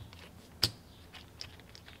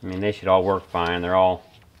 I mean, they should all work fine. They're all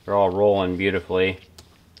rolling beautifully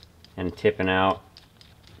and tipping out.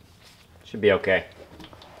 Should be okay.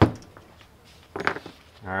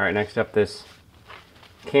 Alright, next up, this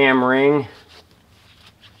cam ring.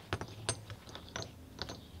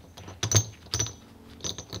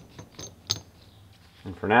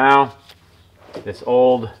 And for now, this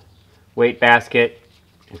old weight basket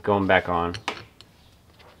is going back on.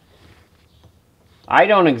 I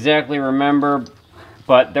don't exactly remember,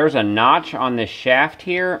 but there's a notch on this shaft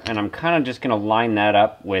here, and I'm kind of just going to line that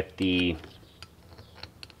up with the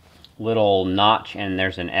little notch, and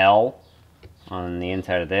there's an L on the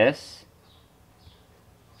inside of this.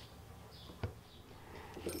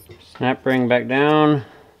 Snap ring back down.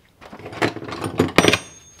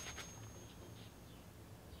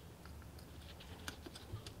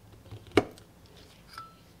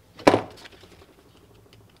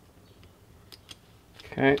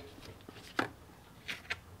 Okay.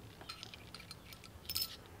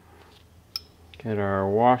 Get our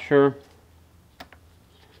washer.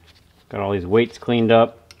 Got all these weights cleaned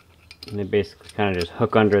up, and they basically kind of just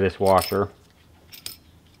hook under this washer.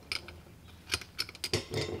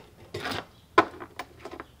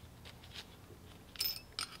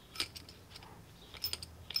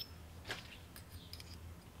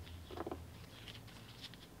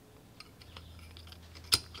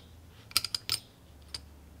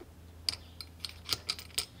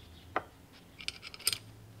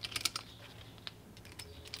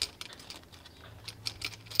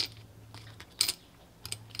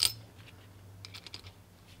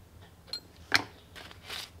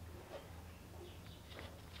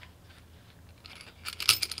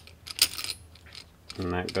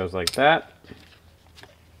 And that goes like that.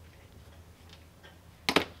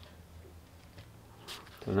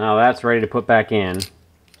 So now that's ready to put back in.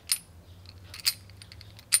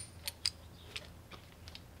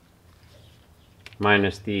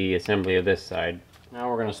 Minus the assembly of this side. Now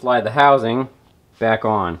we're going to slide the housing back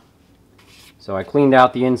on. So I cleaned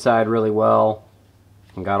out the inside really well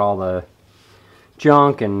and got all the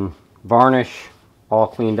junk and varnish all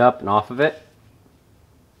cleaned up and off of it.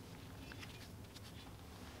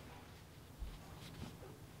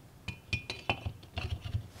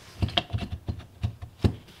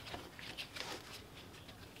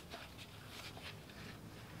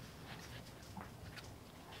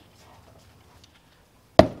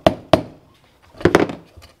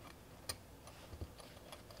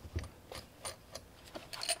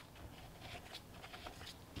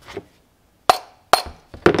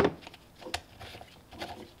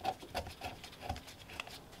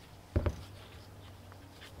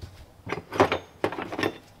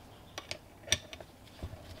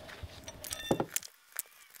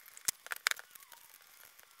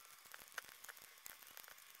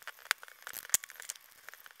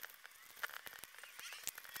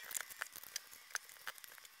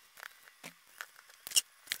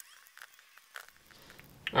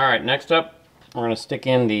 Alright, next up, we're going to stick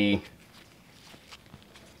in the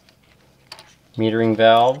metering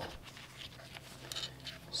valve.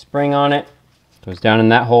 Spring on it. Goes down in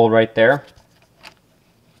that hole right there.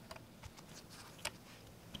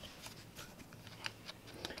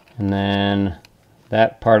 And then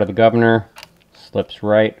that part of the governor slips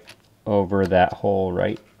right over that hole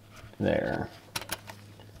right there.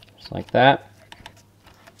 Just like that.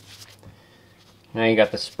 Now you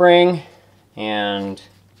got the spring and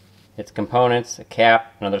its components, a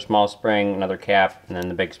cap, another small spring, another cap, and then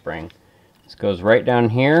the big spring. This goes right down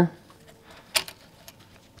here.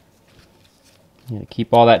 You gotta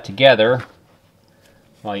keep all that together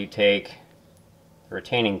while you take the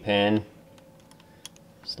retaining pin,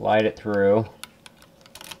 slide it through,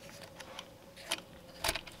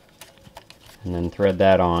 and then thread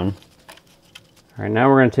that on. Alright, now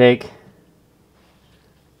we're going to take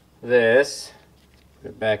this,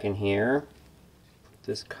 put it back in here.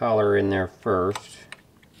 This collar in there first,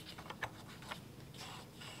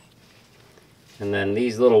 and then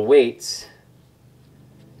these little weights,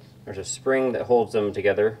 there's a spring that holds them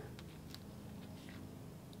together.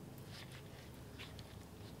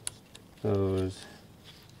 Goes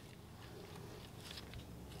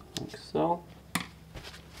like so,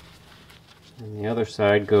 and the other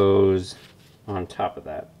side goes on top of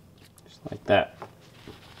that, just like that.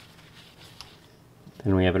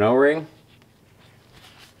 Then we have an O-ring.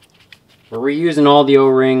 We're reusing all the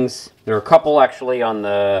O-rings. There are a couple actually on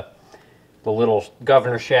the little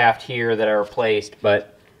governor shaft here that I replaced,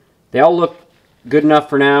 but they all look good enough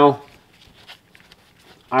for now.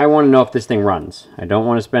 I want to know if this thing runs. I don't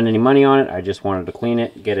want to spend any money on it. I just wanted to clean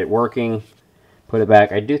it, get it working, put it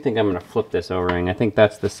back. I do think I'm going to flip this O-ring. I think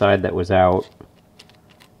that's the side that was out.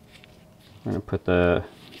 I'm going to put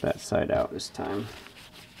that side out this time.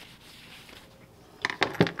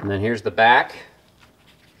 And then here's the back.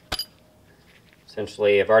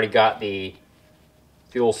 Essentially, I've already got the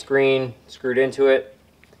fuel screen screwed into it,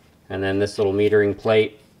 and then this little metering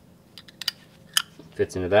plate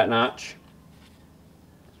fits into that notch.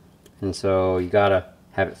 And so you gotta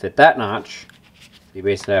have it fit that notch. You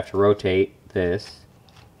basically have to rotate this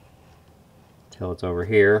till it's over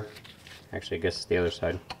here. Actually, I guess it's the other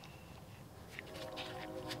side.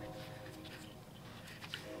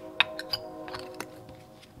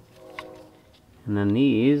 And then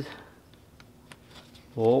these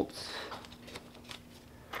bolts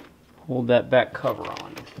hold that back cover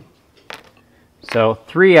on. So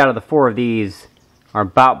 3 out of the 4 of these are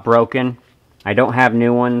about broken. I don't have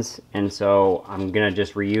new ones, and so I'm gonna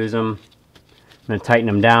just reuse them. I'm gonna tighten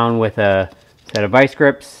them down with a set of vice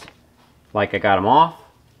grips like I got them off,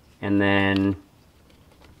 and then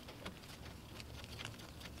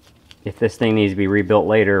if this thing needs to be rebuilt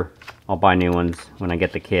later, I'll buy new ones when I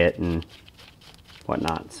get the kit and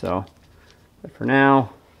whatnot. So but for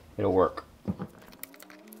now, it'll work.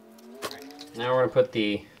 Now we're going to put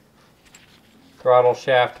the throttle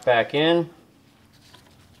shaft back in.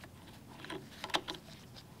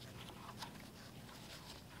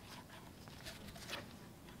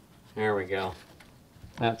 There we go.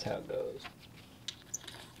 That's how it goes.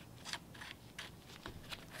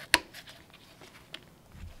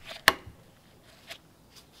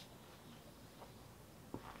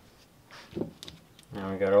 Now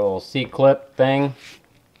we got our little C-clip thing.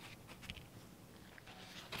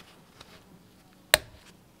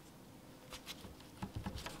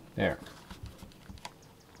 There.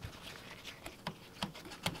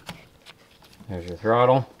 There's your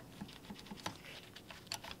throttle.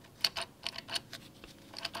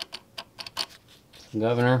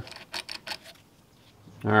 Governor.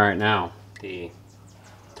 Alright, now the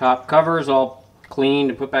top cover is all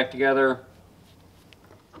cleaned and put back together.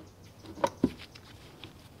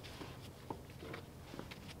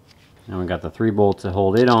 And we got the 3 bolts to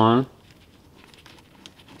hold it on.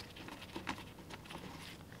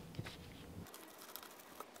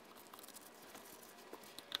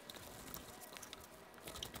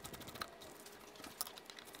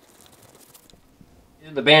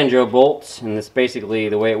 These are the banjo bolts, and this basically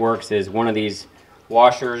the way it works is one of these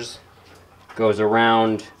washers goes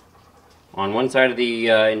around on one side of the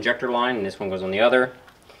injector line, and this one goes on the other.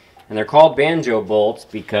 And they're called banjo bolts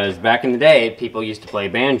because back in the day, people used to play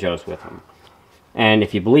banjos with them. And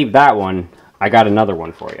if you believe that one, I got another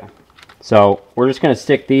one for you. So we're just going to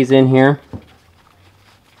stick these in here,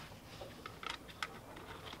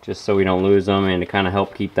 just so we don't lose them, and to kind of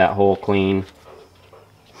help keep that hole clean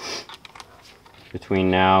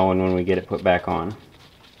between now and when we get it put back on.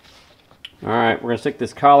 Alright, we're going to stick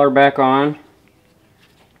this collar back on.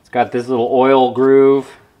 It's got this little oil groove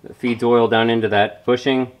that feeds oil down into that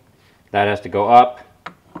bushing. That has to go up.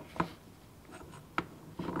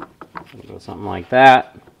 Go something like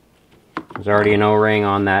that. There's already an O-ring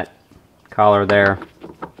on that collar there.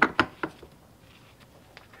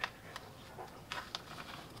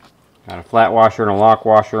 Got a flat washer and a lock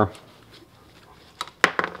washer.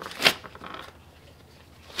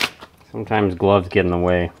 Sometimes gloves get in the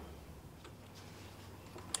way.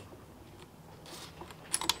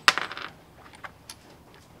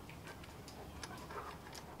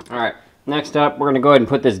 Alright, next up we're going to go ahead and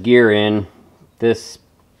put this gear in.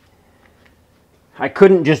 I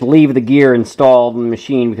couldn't just leave the gear installed in the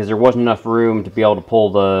machine because there wasn't enough room to be able to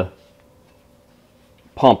pull the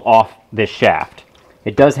pump off this shaft.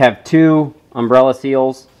 It does have 2 umbrella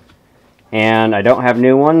seals, and I don't have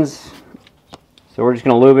new ones. So we're just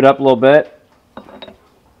going to lube it up a little bit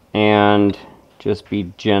and just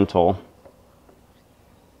be gentle.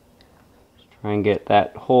 Just try and get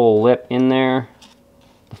that whole lip in there.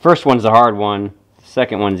 The first one's the hard one. The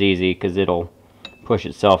second one's easy because it'll push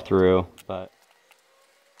itself through. But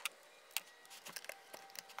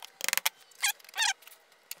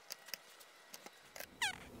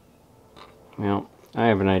well, I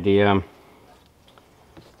have an idea. I'm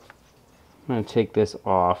going to take this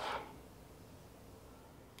off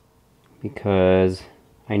because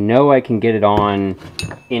I know I can get it on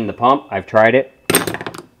in the pump. I've tried it,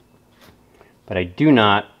 but I do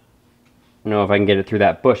not know if I can get it through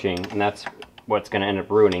that bushing, and that's what's going to end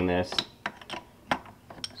up ruining this.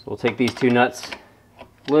 So we'll take these 2 nuts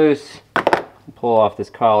loose and pull off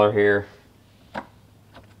this collar here.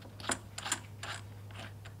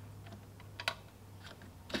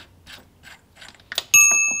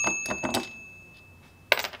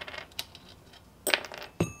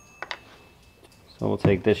 So we'll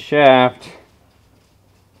take this shaft,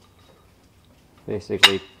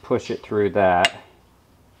 basically push it through that,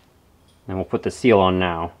 and we'll put the seal on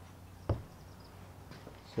now.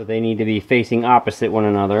 So they need to be facing opposite one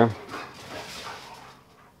another.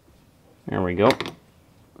 There we go.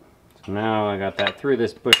 So now I got that through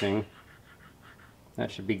this bushing.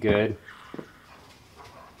 That should be good.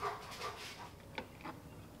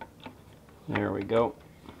 There we go.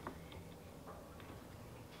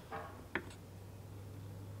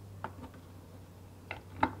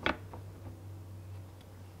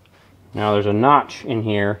 Now there's a notch in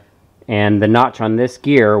here, and the notch on this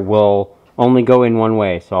gear will only go in one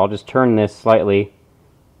way. So I'll just turn this slightly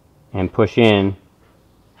and push in,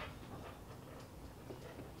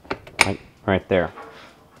 like right there.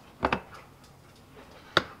 And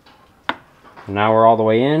now we're all the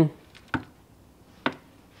way in.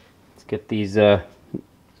 Let's get these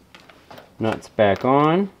nuts back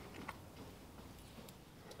on.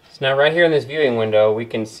 So now right here in this viewing window we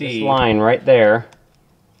can see this line right there.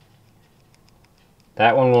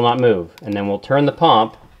 That one will not move, and then we'll turn the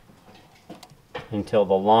pump until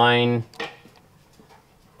the line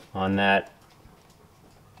on that,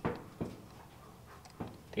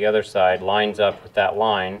 the other side, lines up with that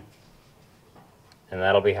line, and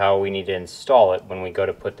that'll be how we need to install it when we go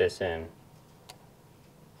to put this in.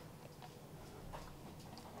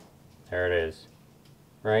 There it is,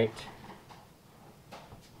 right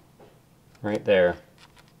there.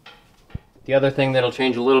 The other thing that'll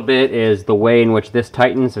change a little bit is the way in which this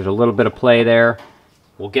tightens. There's a little bit of play there.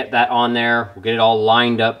 We'll get that on there. We'll get it all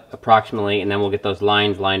lined up approximately, and then we'll get those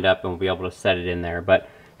lines lined up and we'll be able to set it in there. But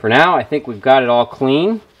for now, I think we've got it all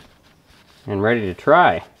clean and ready to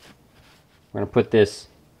try. We're going to put this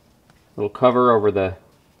little cover over the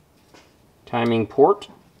timing port.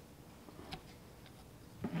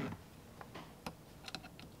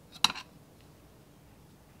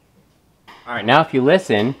 All right, now if you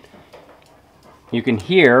listen, you can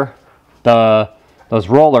hear those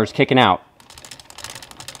rollers kicking out.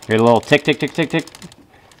 Hear a little tick, tick, tick, tick, tick.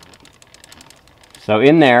 So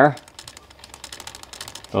in there,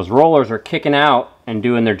 those rollers are kicking out and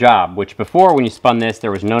doing their job, which before when you spun this,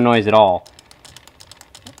 there was no noise at all.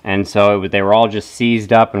 And so they were all just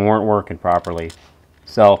seized up and weren't working properly.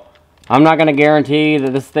 So I'm not gonna guarantee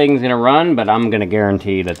that this thing's gonna run, but I'm gonna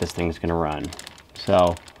guarantee that this thing's gonna run.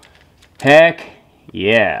 So, heck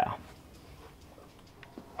yeah.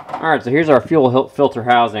 All right, so here's our fuel filter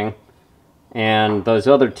housing. And those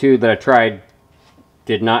other two that I tried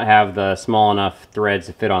did not have the small enough threads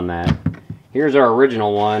to fit on that. Here's our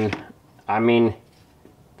original one. I mean,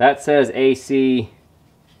 that says AC.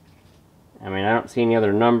 I mean, I don't see any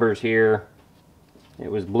other numbers here.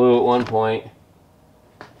 It was blue at one point.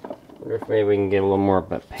 Wonder if maybe we can get a little more of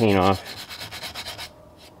that paint off.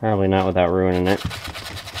 Probably not without ruining it.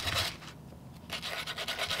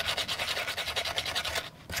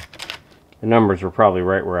 The numbers were probably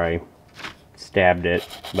right where I stabbed it,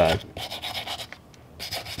 but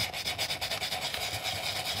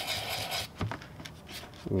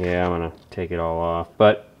yeah, I'm gonna take it all off.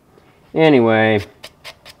 But anyway,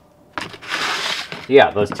 yeah,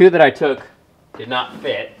 those two that I took did not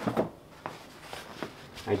fit.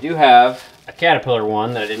 I do have a Caterpillar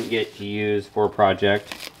one that I didn't get to use for a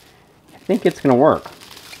project. I think it's gonna work.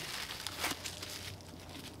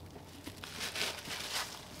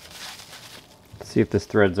 Let's see if this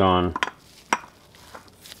thread's on.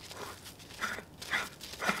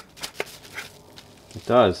 It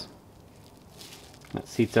does. That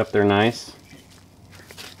seats up there nice.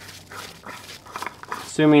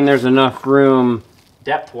 Assuming there's enough room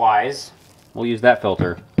depth-wise, we'll use that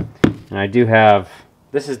filter. And I do have,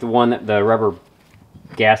 this is the one that the rubber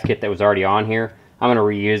gasket that was already on here. I'm going to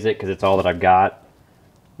reuse it because it's all that I've got.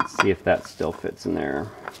 Let's see if that still fits in there.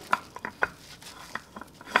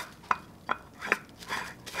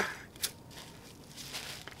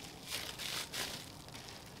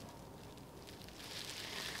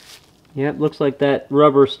 Yeah, it looks like that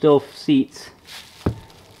rubber still seats.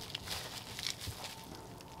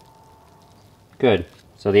 Good.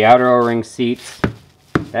 So the outer O-ring seats.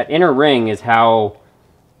 That inner ring is how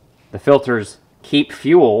the filters keep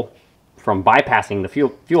fuel from bypassing the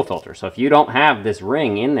fuel filter. So if you don't have this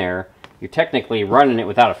ring in there, you're technically running it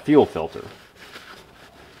without a fuel filter.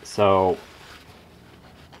 So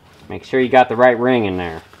make sure you got the right ring in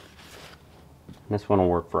there. This one will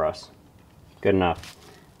work for us. Good enough.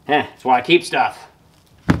 That's why I keep stuff.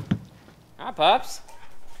 Hi, pups.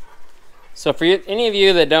 So for any of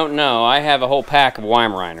you that don't know, I have a whole pack of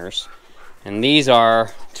Weimaraners. And these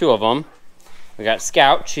are two of them. We got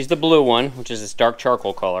Scout, she's the blue one, which is this dark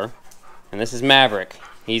charcoal color. And this is Maverick,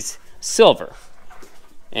 he's silver.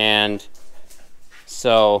 And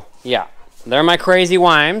so, yeah, they're my crazy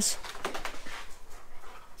Weims.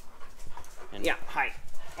 And yeah, hi.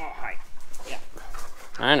 Oh, hi. Yeah.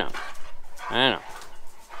 I know.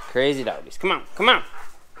 Crazy doggies. Come on, come on.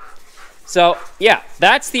 So, yeah,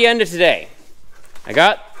 that's the end of today. I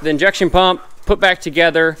got the injection pump put back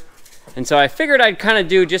together, and so I figured I'd kind of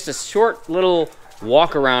do just a short little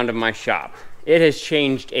walk around of my shop. It has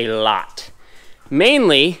changed a lot,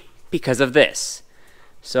 mainly because of this.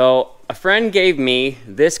 So, a friend gave me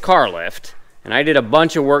this car lift, and I did a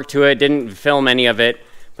bunch of work to it, didn't film any of it,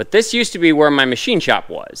 but this used to be where my machine shop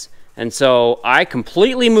was. And so I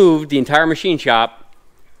completely moved the entire machine shop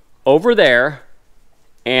over there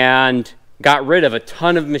and got rid of a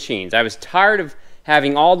ton of machines. I was tired of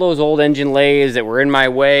having all those old engine lathes that were in my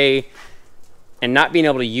way and not being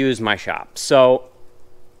able to use my shop. So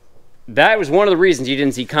that was one of the reasons you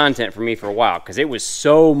didn't see content from me for a while, because it was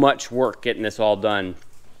so much work getting this all done.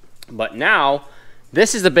 But now,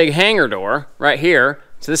 this is the big hangar door right here.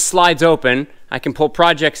 So this slides open. I can pull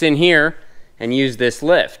projects in here and use this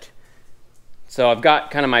lift. So I've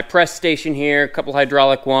got kind of my press station here, a couple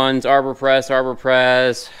hydraulic ones, arbor press,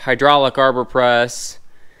 hydraulic arbor press.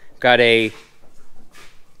 Got a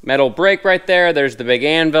metal brake right there. There's the big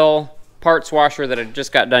anvil, parts washer that I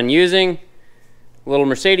just got done using. A little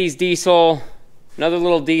Mercedes diesel, another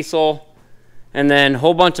little diesel, and then a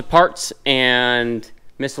whole bunch of parts and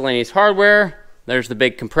miscellaneous hardware. There's the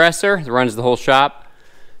big compressor that runs the whole shop.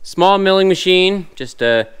 Small milling machine, just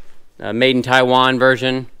a made in Taiwan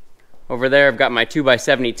version. Over there, I've got my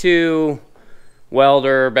 2x72,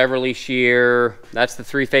 welder, Beverly shear. That's the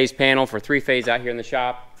three-phase panel for three-phase out here in the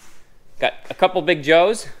shop. Got a couple Big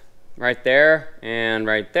Joes right there and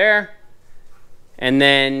right there. And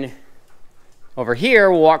then over here,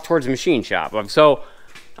 we'll walk towards the machine shop. So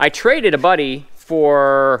I traded a buddy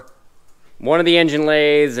for one of the engine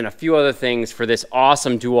lathes and a few other things for this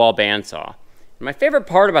awesome dual bandsaw. And my favorite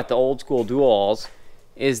part about the old school duals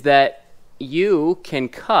is that you can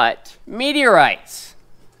cut meteorites.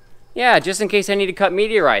 Yeah, just in case I need to cut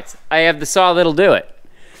meteorites, I have the saw that'll do it.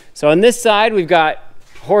 So on this side, we've got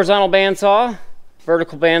horizontal bandsaw,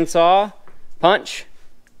 vertical bandsaw, punch,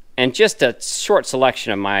 and just a short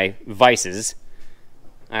selection of my vices.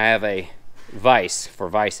 I have a vise for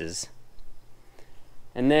vices.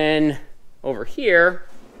 And then over here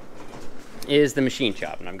is the machine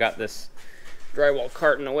shop, and I've got this drywall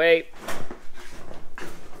carton away.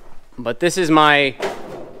 But this is my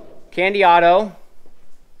Candy Auto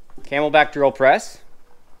Camelback drill press,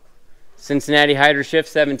 Cincinnati Hydro Shift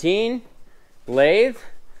 17 lathe.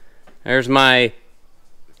 There's my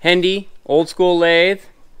Hendy old school lathe.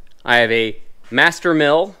 I have a Master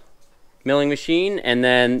Mill milling machine, and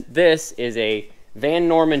then this is a Van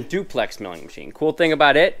Norman duplex milling machine. Cool thing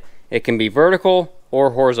about it, it can be vertical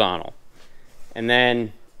or horizontal. And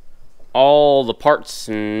then all the parts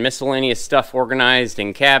and miscellaneous stuff organized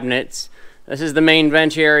in cabinets. This is the main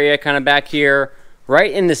bench area, kind of back here.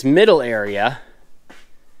 Right in this middle area,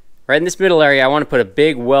 I want to put a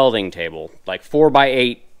big welding table, like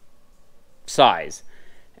 4x8 size,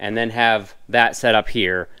 and then have that set up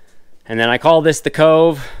here. And then I call this the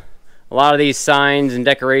Cove. A lot of these signs and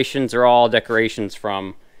decorations are all decorations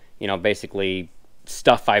from, you know, basically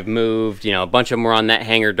stuff I've moved. You know, a bunch of them were on that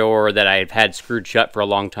hangar door that I've had screwed shut for a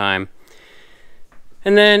long time.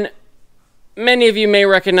 And then many of you may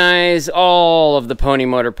recognize all of the pony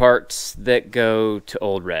motor parts that go to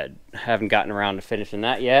Old Red. Haven't gotten around to finishing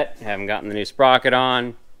that yet. Haven't gotten the new sprocket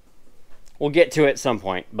on. We'll get to it at some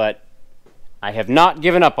point, but I have not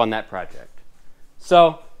given up on that project.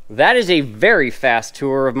 So that is a very fast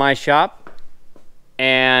tour of my shop.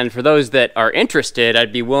 And for those that are interested,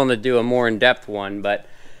 I'd be willing to do a more in-depth one, but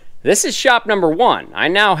this is shop number 1. I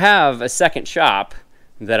now have a second shop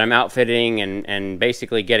that I'm outfitting and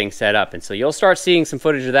basically getting set up. And so you'll start seeing some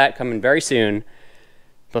footage of that coming very soon.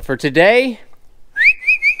 But for today,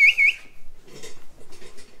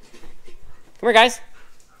 come here, guys.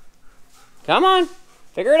 Come on,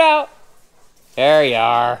 figure it out. There you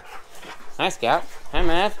are. Hi, Scout. Hi,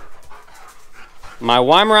 Matt. My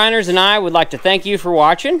Weimaraners and I would like to thank you for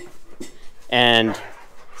watching. And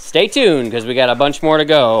stay tuned, because we got a bunch more to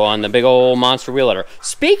go on the big old monster wheel loader.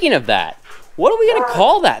 Speaking of that, what are we going to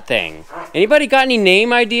call that thing? Anybody got any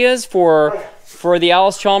name ideas for the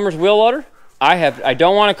Allis Chalmers wheel loader? I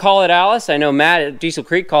don't want to call it Alice. I know Matt at Diesel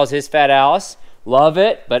Creek calls his Fat Alice. Love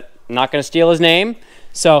it, but I'm not going to steal his name.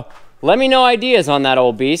 So let me know ideas on that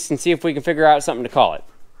old beast and see if we can figure out something to call it.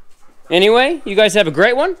 Anyway, you guys have a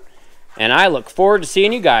great one, and I look forward to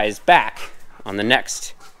seeing you guys back on the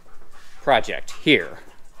next project here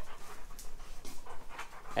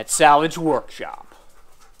at Salvage Workshop.